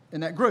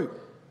in that group.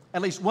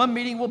 At least one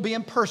meeting will be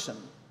in person.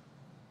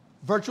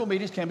 Virtual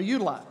meetings can be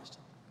utilized.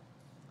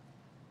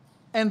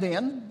 And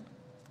then,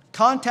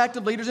 contact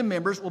of leaders and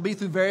members will be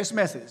through various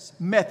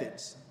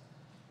methods.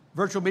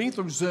 Virtual meeting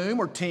through Zoom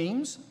or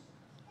Teams,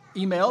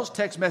 emails,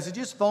 text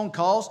messages, phone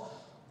calls,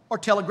 or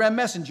Telegram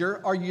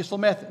Messenger are useful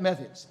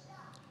methods.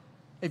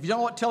 If you don't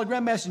know what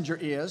Telegram Messenger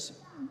is,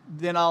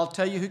 then I'll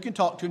tell you who you can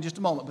talk to in just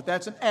a moment. But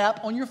that's an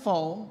app on your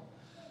phone.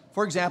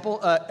 For example,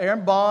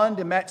 Aaron Bond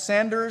and Matt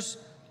Sanders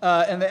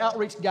and the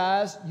outreach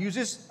guys use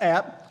this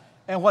app.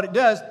 And what it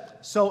does,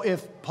 so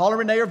if Paul and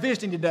Renee are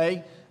visiting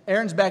today,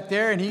 Aaron's back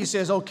there and he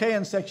says, okay,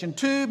 in section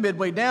 2,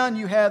 midway down,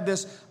 you have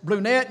this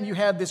brunette and you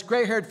have this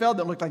gray-haired fellow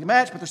that look like a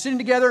match, but they're sitting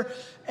together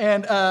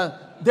and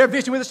they're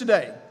visiting with us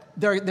today.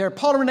 They're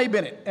Paul and Renee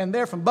Bennett, and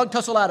they're from Bug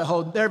Tussle,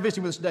 Idaho. They're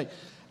visiting with us today.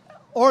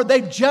 Or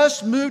they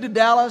just moved to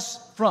Dallas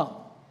from,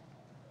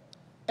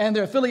 and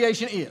their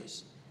affiliation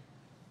is.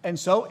 And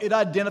so it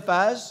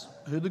identifies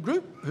who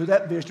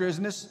that visitor is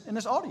in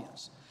this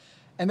audience.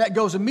 And that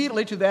goes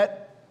immediately to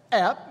that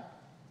app.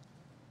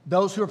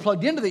 Those who are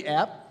plugged into the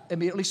app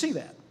immediately see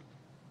that.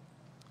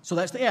 So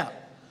that's the app.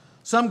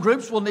 Some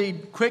groups will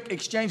need quick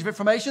exchange of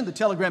information. The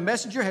Telegram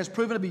Messenger has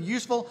proven to be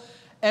useful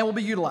and will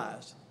be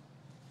utilized.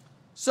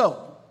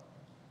 So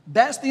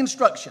that's the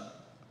instruction.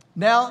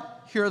 Now,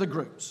 here are the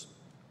groups.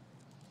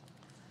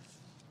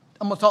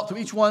 I'm going to talk to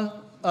each one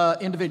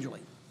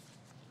individually.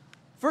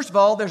 First of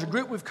all, there's a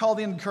group we've called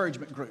the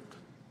encouragement group,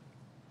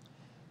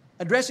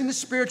 addressing the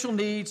spiritual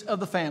needs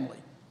of the family,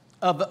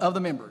 of the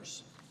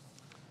members.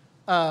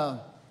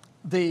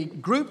 The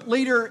group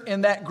leader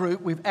in that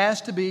group we've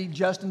asked to be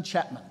Justin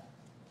Chapman.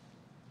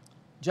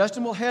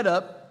 Justin will head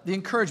up the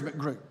encouragement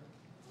group.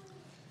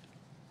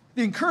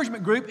 The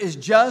encouragement group is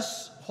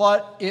just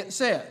what it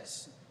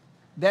says.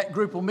 That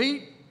group will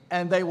meet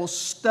and they will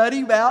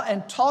study about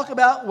and talk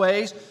about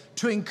ways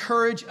to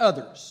encourage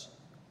others.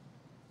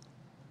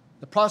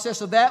 The process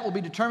of that will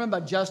be determined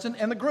by Justin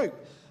and the group.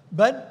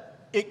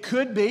 But it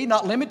could be,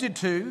 not limited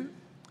to,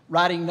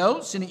 writing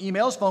notes, sending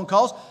emails, phone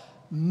calls.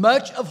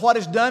 Much of what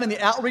is done in the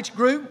outreach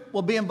group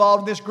will be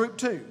involved in this group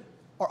too,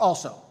 or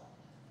also.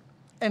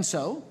 And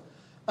so,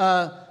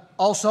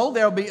 also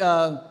there will be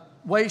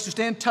ways to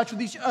stay in touch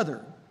with each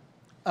other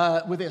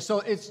with this.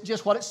 So it's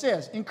just what it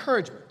says,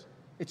 encouragement.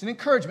 It's an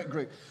encouragement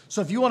group. So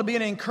if you want to be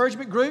in an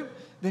encouragement group,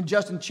 then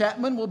Justin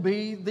Chapman will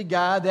be the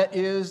guy that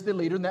is the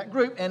leader in that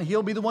group, and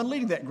he'll be the one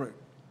leading that group.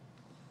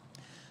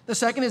 The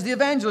second is the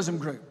evangelism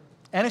group,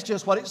 and it's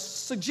just what it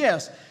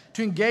suggests,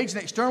 to engage in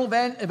external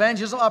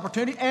evangelism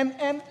opportunity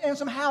and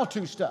some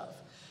how-to stuff.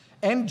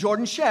 And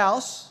Jordan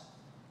Schaus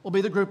will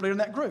be the group leader in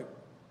that group.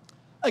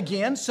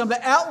 Again, some of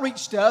the outreach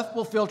stuff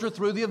will filter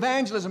through the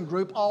evangelism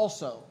group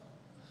also.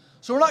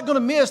 So we're not going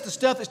to miss the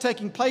stuff that's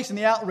taking place in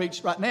the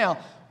outreach right now.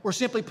 We're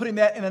simply putting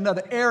that in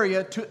another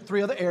area,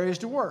 3 other areas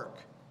to work.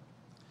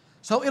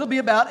 So it'll be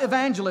about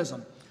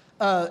evangelism.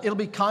 It'll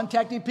be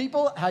contacting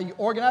people, how you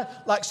organize,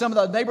 like some of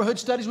the neighborhood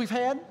studies we've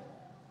had.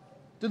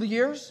 through the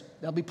years.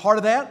 They'll be part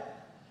of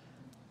that.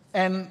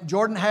 And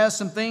Jordan has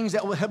some things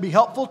that will be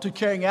helpful to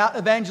carrying out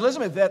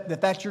evangelism, if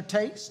that's your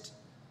taste.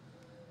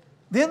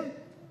 Then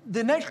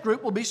the next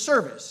group will be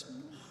service,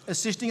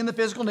 assisting in the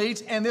physical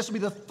needs. And this will be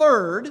the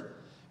third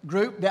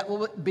group that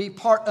will be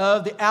part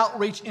of the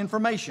outreach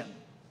information.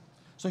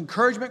 So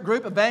encouragement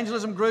group,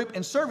 evangelism group,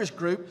 and service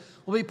group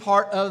will be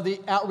part of the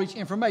outreach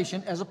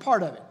information as a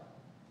part of it.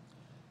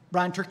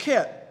 Brian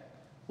Turkett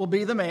will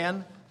be the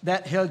man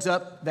that heads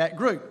up that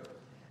group.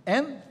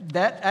 And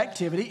that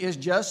activity is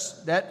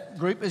just, that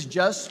group is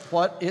just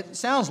what it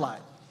sounds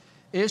like,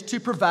 is to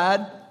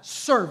provide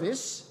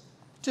service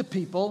to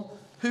people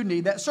who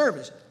need that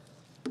service,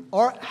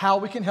 or how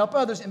we can help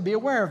others and be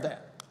aware of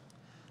that.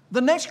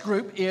 The next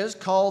group is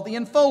called the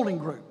enfolding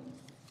group.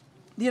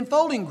 The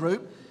enfolding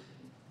group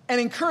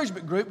and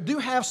encouragement group do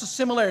have some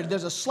similarity.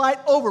 There's a slight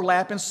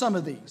overlap in some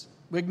of these.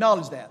 We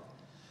acknowledge that.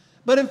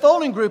 But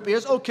enfolding group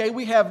is, okay,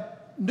 we have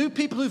new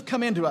people who've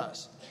come into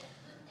us.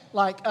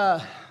 Like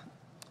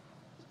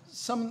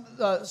some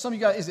of you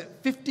guys, is it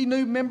 50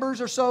 new members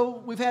or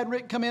so we've had,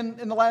 Rick, come in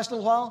the last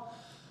little while?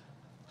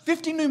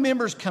 50 new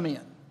members come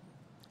in.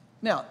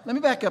 Now, let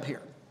me back up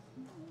here.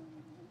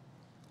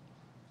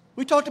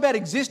 We talked about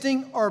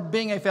existing or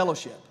being a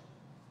fellowship.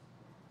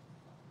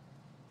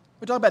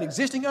 We talked about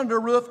existing under a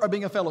roof or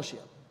being a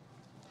fellowship.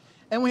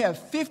 And we have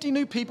 50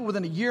 new people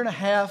within a year and a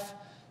half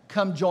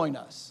come join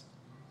us.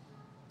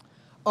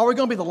 Are we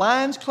going to be the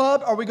Lions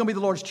Club or are we going to be the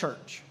Lord's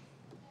Church?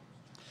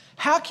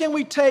 How can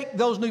we take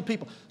those new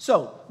people?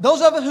 So,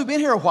 those of us who've been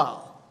here a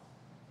while,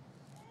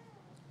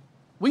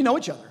 we know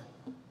each other.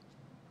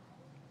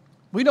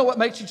 We know what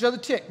makes each other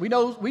tick. We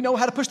know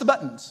how to push the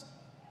buttons.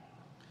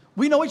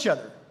 We know each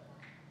other.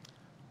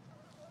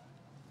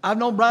 I've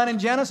known Brian and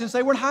Jana since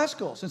they were in high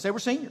school, since they were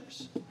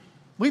seniors.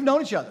 We've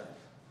known each other.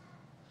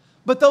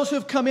 But those who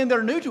have come in that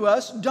are new to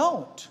us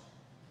don't.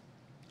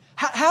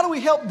 How do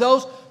we help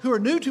those who are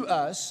new to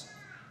us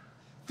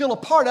feel a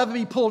part of and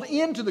be pulled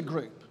into the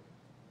group?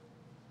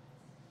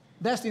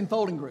 That's the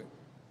enfolding group.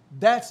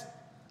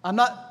 I'm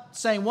not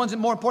saying one's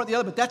more important than the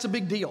other, but that's a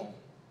big deal.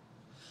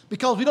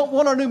 Because we don't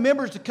want our new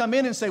members to come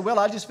in and say, well,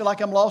 I just feel like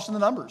I'm lost in the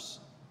numbers.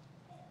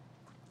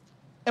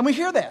 And we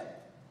hear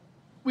that.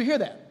 We hear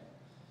that.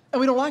 And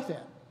we don't like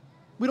that.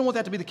 We don't want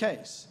that to be the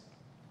case.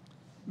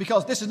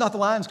 Because this is not the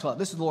Lions Club.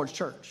 This is the Lord's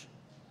Church.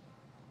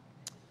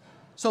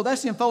 So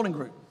that's the enfolding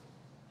group.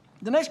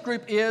 The next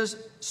group is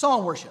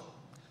song worship.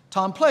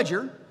 Tom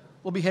Pledger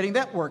will be heading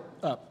that work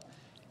up.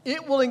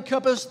 It will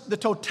encompass the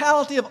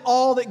totality of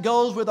all that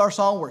goes with our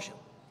song worship.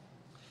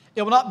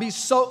 It will not be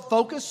so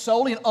focused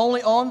solely and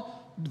only on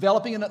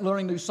developing and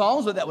learning new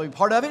songs, but that will be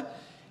part of it.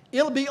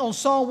 It'll be on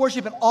song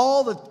worship and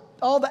all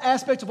the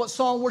aspects of what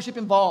song worship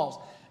involves.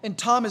 And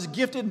Tom is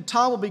gifted, and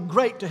Tom will be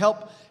great to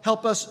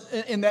help us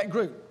in that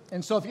group.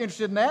 And so if you're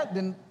interested in that,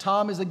 then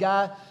Tom is the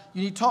guy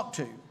you need to talk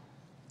to.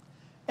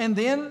 And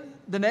then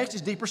the next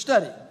is deeper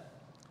study.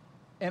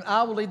 And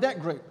I will lead that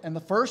group. And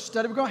the first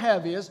study we're going to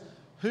have is,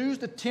 who's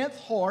the 10th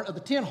horn of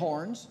the 10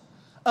 horns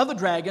of the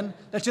dragon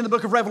that's in the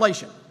book of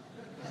Revelation?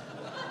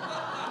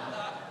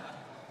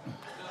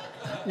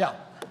 Yeah.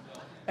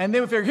 And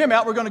then we figure him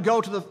out. We're going to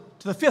go to the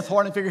 5th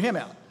horn and figure him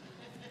out.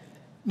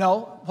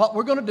 No, what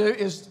we're going to do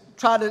is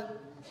try to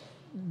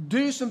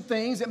do some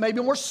things that may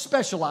be more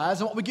specialized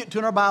than what we get to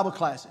in our Bible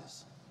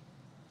classes.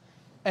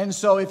 And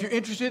so if you're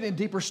interested in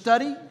deeper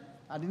study,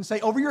 I didn't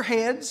say over your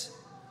heads.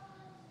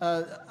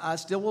 I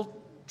still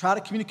will try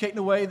to communicate in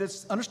a way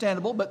that's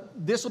understandable, but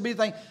this will be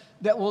the thing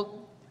that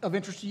will of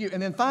interest to you.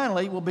 And then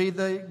finally will be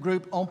the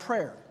group on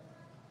prayer.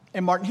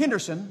 And Martin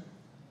Henderson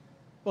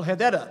will head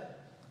that up.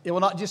 It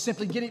will not just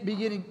simply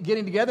getting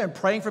together and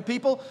praying for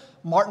people.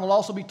 Martin will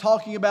also be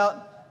talking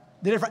about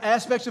the different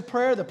aspects of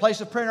prayer, the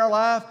place of prayer in our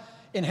life,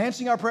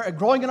 enhancing our prayer,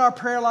 growing in our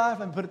prayer life,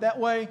 let me put it that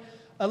way,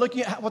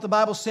 looking at what the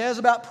Bible says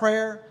about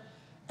prayer.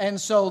 And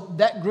so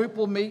that group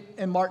will meet,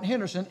 and Martin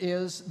Henderson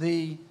is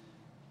the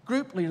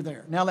group leader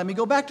there. Now let me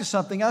go back to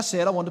something I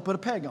said I wanted to put a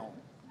peg on.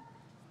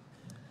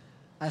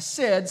 I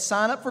said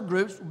sign up for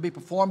groups will be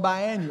performed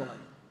biannually,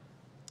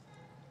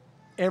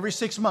 every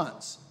 6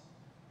 months.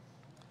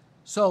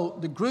 So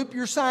the group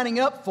you're signing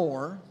up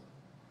for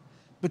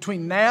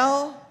between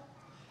now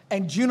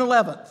and June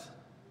 11th.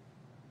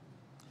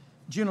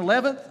 June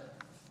 11th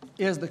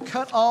is the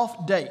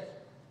cutoff date.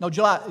 No,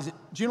 July. Is it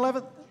June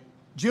 11th?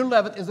 June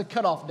 11th is the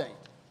cutoff date.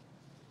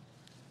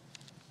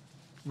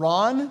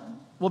 Ron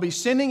will be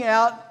sending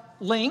out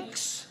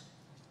links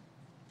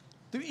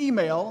through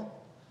email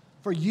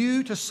for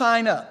you to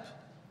sign up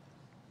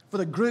for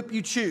the group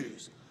you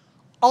choose.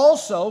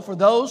 Also, for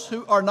those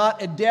who are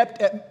not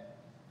adept at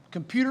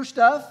computer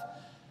stuff,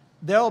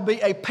 there will be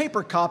a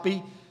paper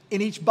copy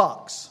in each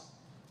box.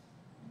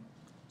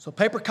 So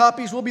paper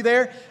copies will be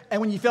there, and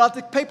when you fill out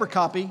the paper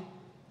copy,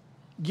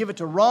 give it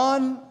to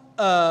Ron,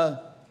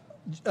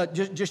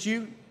 just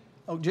you.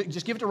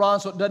 Just give it to Ron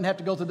so it doesn't have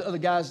to go to the other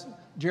guys,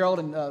 Gerald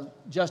and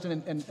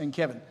Justin and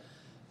Kevin.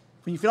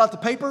 When you fill out the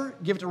paper,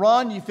 give it to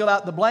Ron. You fill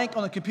out the blank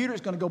on the computer.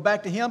 It's going to go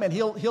back to him, and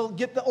he'll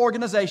get the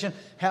organization,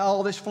 how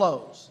all this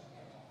flows.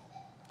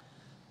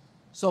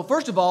 So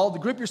first of all, the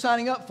group you're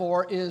signing up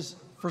for is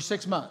for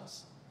 6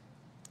 months.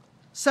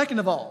 Second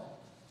of all,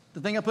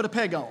 the thing I put a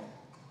peg on,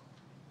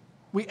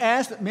 we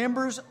ask that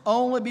members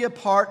only be a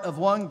part of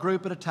one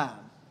group at a time.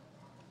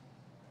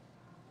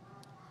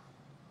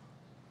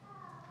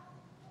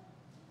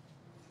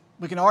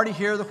 We can already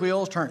hear the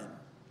wheels turning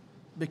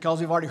because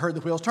we've already heard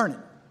the wheels turning.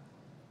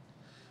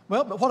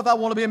 Well, but what if I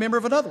want to be a member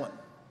of another one?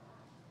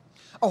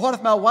 Or what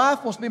if my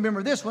wife wants to be a member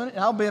of this one and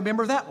I'll be a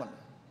member of that one?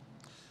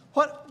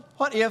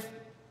 What if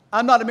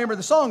I'm not a member of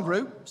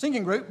the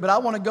singing group, but I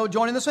want to go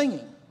join in the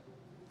singing?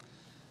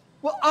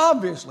 Well,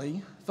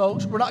 obviously,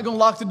 folks, we're not going to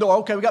lock the door.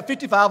 Okay, we got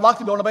 55, lock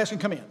the door, nobody else can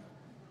come in.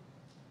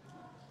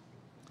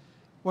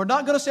 We're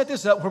not going to set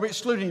this up where we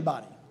exclude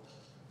anybody.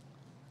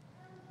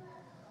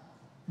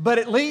 But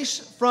at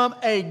least from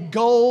a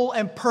goal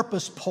and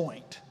purpose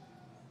point.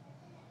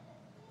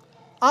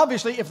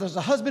 Obviously, if there's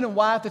a husband and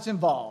wife that's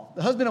involved,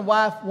 the husband and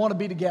wife want to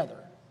be together.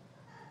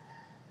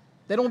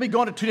 They don't want to be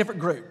going to two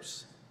different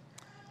groups.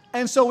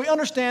 And so we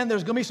understand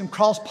there's going to be some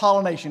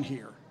cross-pollination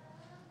here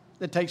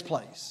that takes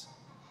place.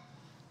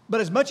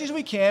 But as much as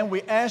we can,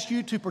 we ask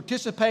you to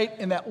participate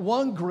in that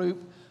one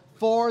group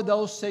for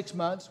those 6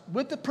 months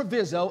with the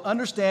proviso,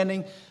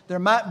 understanding there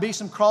might be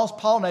some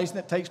cross-pollination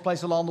that takes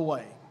place along the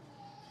way.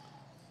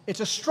 It's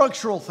a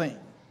structural thing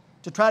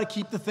to try to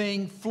keep the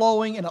thing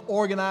flowing in an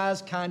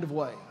organized kind of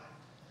way.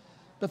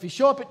 But if you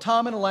show up at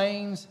Tom and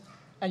Elaine's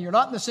and you're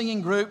not in the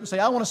singing group and say,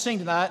 I want to sing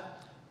tonight,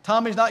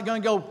 Tommy's not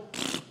going to go,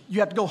 you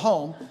have to go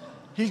home.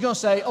 He's going to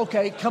say,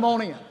 okay, come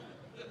on in.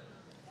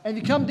 And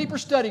if you come deeper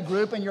study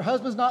group and your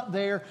husband's not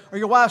there or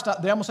your wife's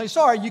not there, I'm going to say,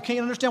 sorry, you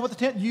can't understand what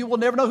the 10th, you will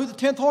never know who the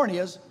 10th horn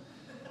is.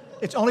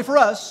 It's only for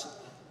us,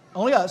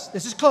 only us.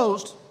 This is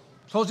closed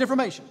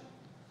information.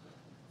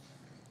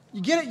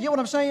 You get it? You get what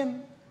I'm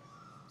saying?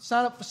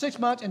 Sign up for 6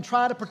 months and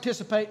try to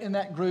participate in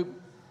that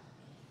group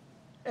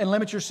and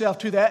limit yourself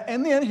to that.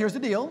 And then here's the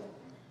deal.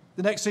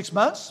 The next 6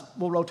 months,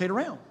 we'll rotate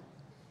around.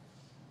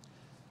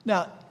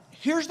 Now,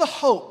 here's the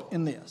hope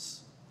in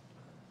this.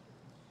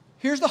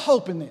 Here's the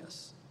hope in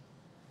this.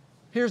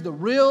 Here's the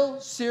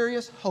real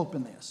serious hope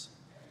in this.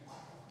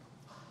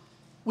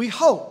 We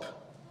hope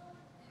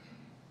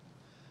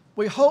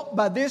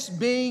by this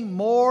being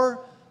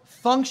more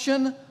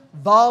function,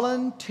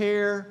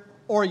 volunteer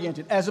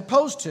oriented, as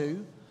opposed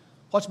to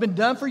what's been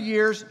done for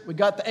years. We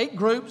got the 8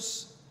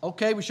 groups.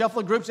 Okay, we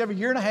shuffle the groups every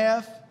year and a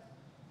half.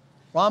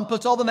 Ron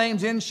puts all the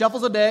names in,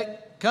 shuffles the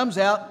deck, comes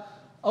out.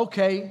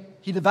 Okay,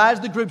 he divides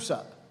the groups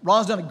up.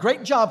 Ron's done a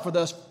great job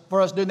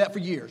for us doing that for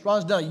years.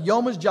 Ron's done a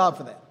yeoman's job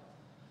for that.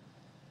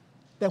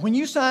 That when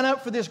you sign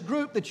up for this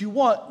group that you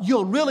want,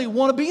 you'll really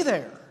want to be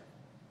there.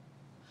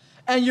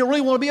 And you'll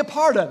really want to be a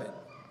part of it.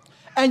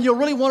 And you'll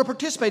really want to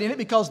participate in it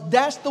because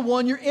that's the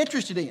one you're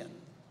interested in.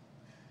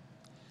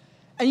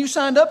 And you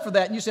signed up for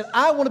that and you said,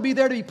 I want to be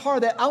there to be part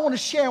of that. I want to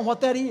share in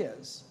what that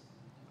is.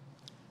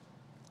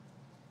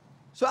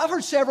 So I've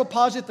heard several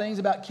positive things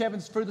about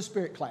Kevin's Fruit of the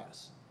Spirit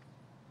class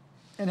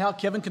and how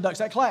Kevin conducts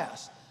that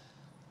class.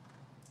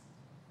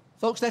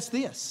 Folks, that's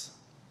this.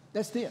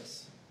 That's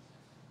this.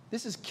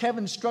 This is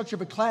Kevin's structure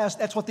of a class.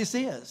 That's what this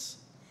is.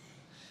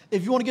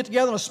 If you want to get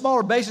together on a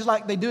smaller basis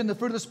like they do in the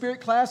Fruit of the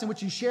Spirit class in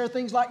which you share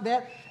things like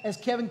that as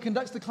Kevin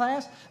conducts the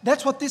class,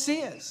 that's what this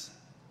is.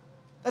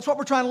 That's what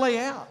we're trying to lay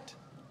out.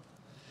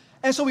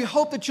 And so we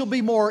hope that you'll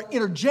be more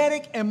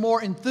energetic and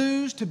more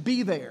enthused to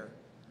be there.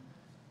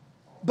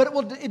 But it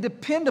will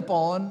depend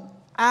upon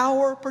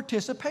our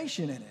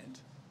participation in it.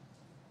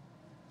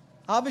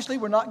 Obviously,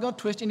 we're not going to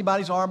twist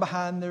anybody's arm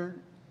behind their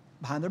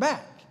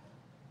back.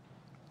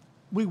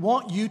 We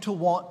want you to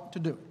want to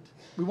do it.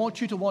 We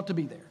want you to want to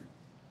be there.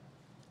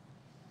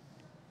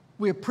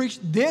 We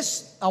appreciate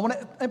this. I want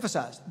to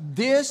emphasize,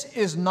 this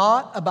is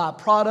not a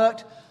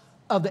byproduct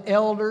of the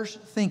elders'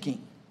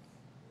 thinking.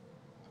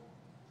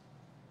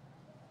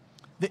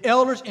 The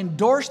elders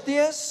endorse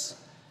this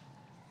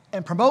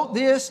and promote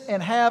this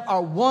and have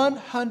our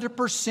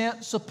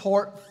 100%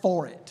 support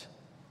for it.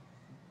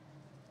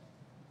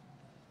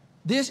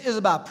 This is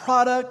a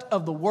byproduct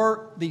of the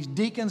work these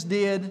deacons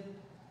did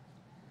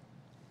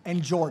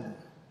and Jordan.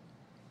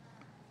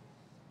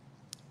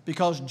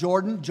 Because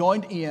Jordan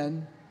joined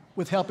in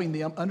with helping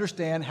them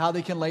understand how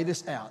they can lay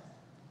this out.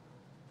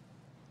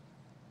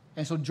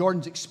 And so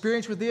Jordan's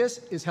experience with this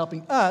is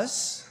helping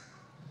us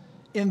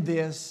in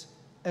this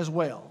as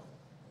well.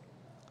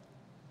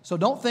 So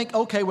don't think,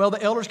 okay, well,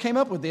 the elders came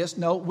up with this.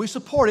 No, we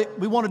support it.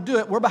 We want to do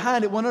it. We're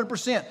behind it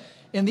 100%.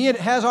 In the end,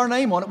 it has our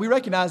name on it. We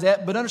recognize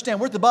that. But understand,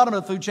 we're at the bottom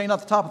of the food chain,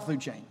 not the top of the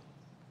food chain.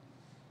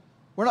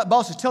 We're not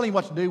bosses telling you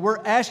what to do. We're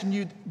asking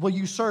you, will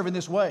you serve in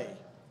this way?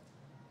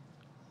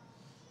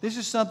 This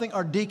is something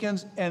our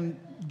deacons and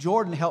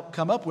Jordan helped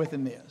come up with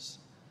in this.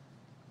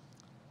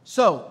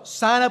 So,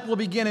 sign up will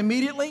begin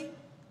immediately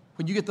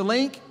when you get the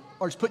link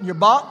or just put in your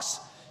box.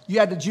 You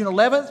add to June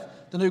 11th.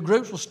 The new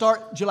groups will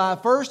start July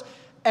 1st.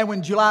 And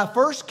when July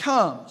 1st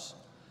comes,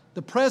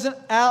 the present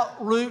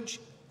outreach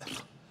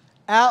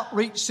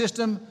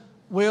system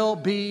will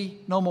be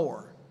no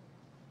more.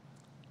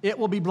 It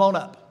will be blown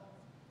up.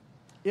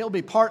 It will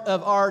be part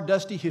of our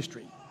dusty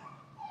history.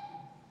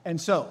 And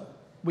so,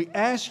 we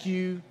ask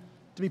you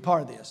to be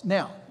part of this.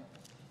 Now,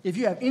 if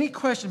you have any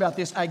question about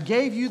this, I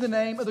gave you the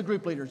name of the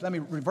group leaders. Let me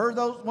revert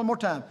those one more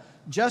time.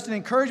 Justin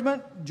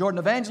Encouragement, Jordan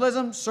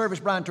Evangelism, Service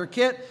Brian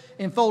Turkett,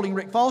 Enfolding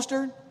Rick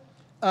Foster.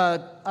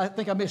 I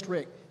think I missed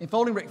Rick.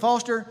 Enfolding Rick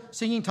Foster,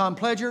 Singing Tom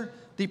Pledger,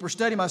 Deeper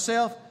Study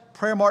myself,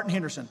 Prayer Martin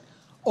Henderson.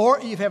 Or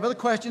if you have other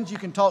questions, you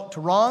can talk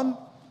to Ron,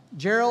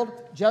 Gerald,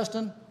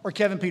 Justin, or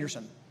Kevin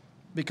Peterson,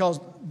 because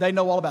they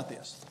know all about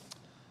this.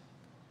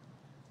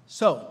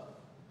 So,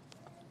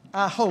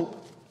 I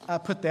hope I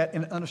put that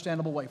in an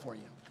understandable way for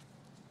you.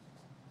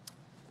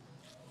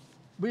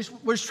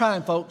 We're just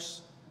trying,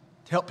 folks,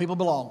 to help people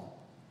belong.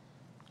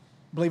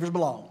 Believers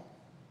belong.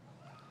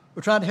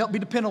 We're trying to help be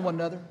dependent on one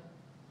another.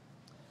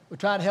 We're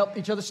trying to help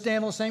each other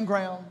stand on the same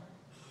ground.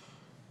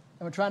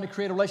 And we're trying to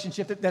create a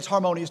relationship that's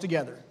harmonious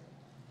together.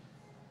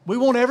 We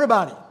want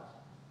everybody.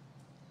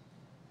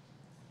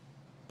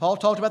 Paul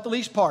talked about the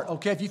least part.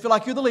 Okay, if you feel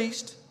like you're the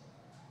least,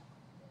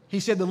 he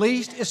said the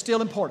least is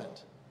still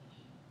important.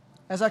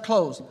 As I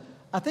close,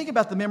 I think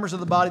about the members of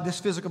the body, this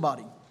physical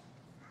body.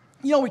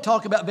 You know, we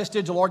talk about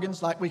vestigial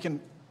organs like we can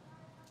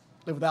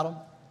live without them.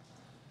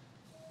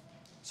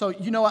 So,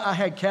 you know, I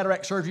had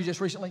cataract surgery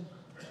just recently.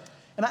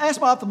 And I asked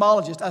my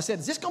ophthalmologist, I said,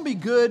 is this going to be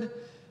good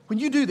when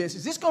you do this?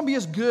 Is this going to be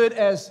as good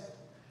as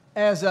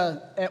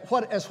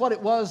what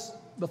it was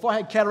before I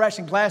had cataracts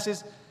and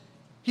glasses?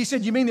 He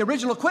said, you mean the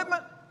original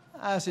equipment?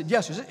 I said,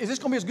 yes. Is this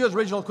going to be as good as the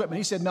original equipment?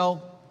 He said,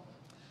 no,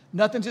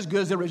 nothing's as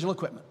good as the original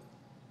equipment.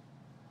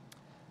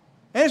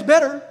 And it's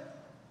better.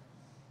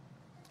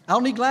 I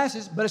don't need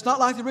glasses, but it's not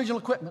like the original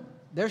equipment.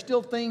 There's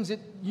still things that,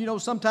 you know,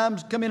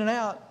 sometimes come in and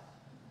out.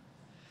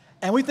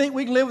 And we think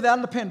we can live without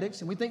an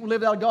appendix, and we think we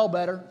live without a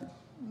gallbladder.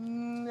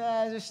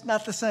 It's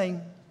not the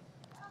same.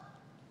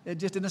 It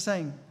just isn't the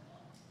same.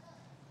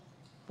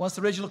 Once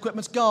the original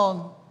equipment's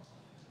gone,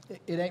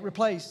 it ain't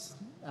replaced.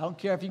 I don't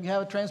care if you can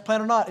have a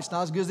transplant or not. It's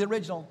not as good as the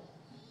original.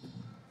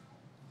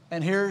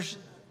 And here's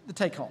the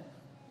take home.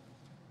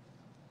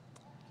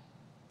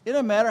 It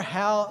doesn't matter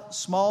how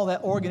small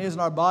that organ is in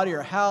our body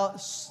or how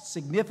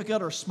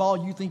significant or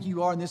small you think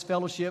you are in this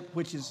fellowship,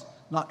 which is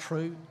not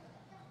true.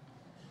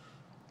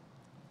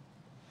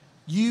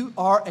 You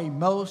are a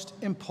most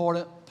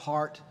important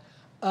part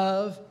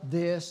of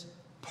this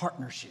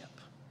partnership.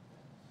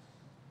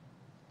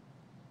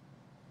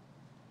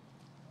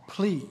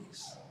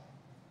 Please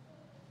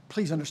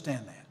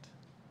understand that.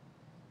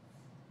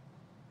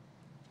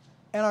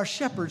 And our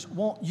shepherds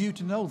want you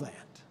to know that.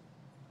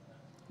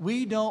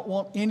 We don't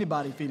want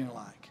anybody feeling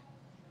like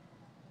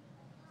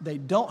they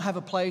don't have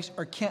a place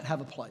or can't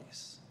have a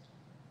place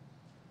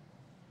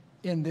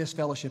in this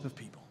fellowship of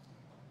people.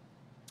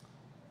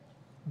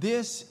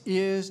 This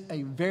is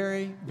a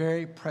very,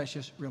 very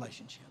precious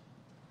relationship.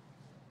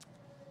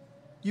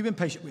 You've been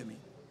patient with me.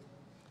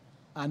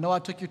 I know I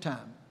took your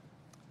time,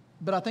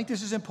 but I think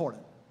this is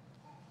important.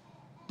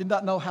 Did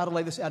not know how to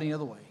lay this out any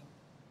other way.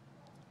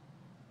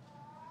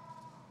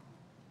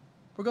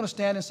 We're going to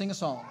stand and sing a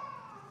song.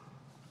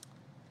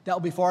 That will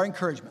be for our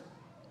encouragement.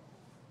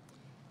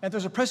 And if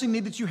there's a pressing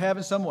need that you have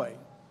in some way,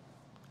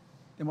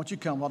 then won't you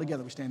come while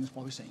together we stand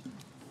while we sing.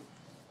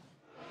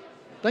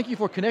 Thank you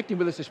for connecting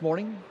with us this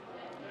morning.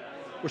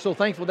 We're so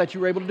thankful that you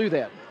were able to do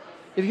that.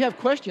 If you have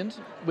questions,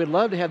 we'd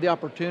love to have the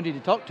opportunity to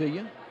talk to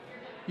you.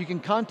 You can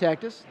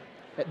contact us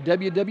at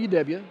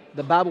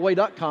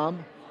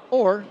www.thebibleway.com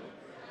or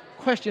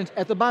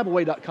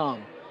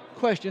questions@thebibleway.com.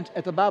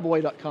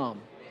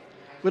 Questions@thebibleway.com.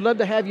 We'd love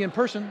to have you in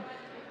person.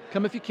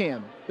 Come if you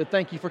can, but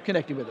thank you for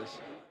connecting with us.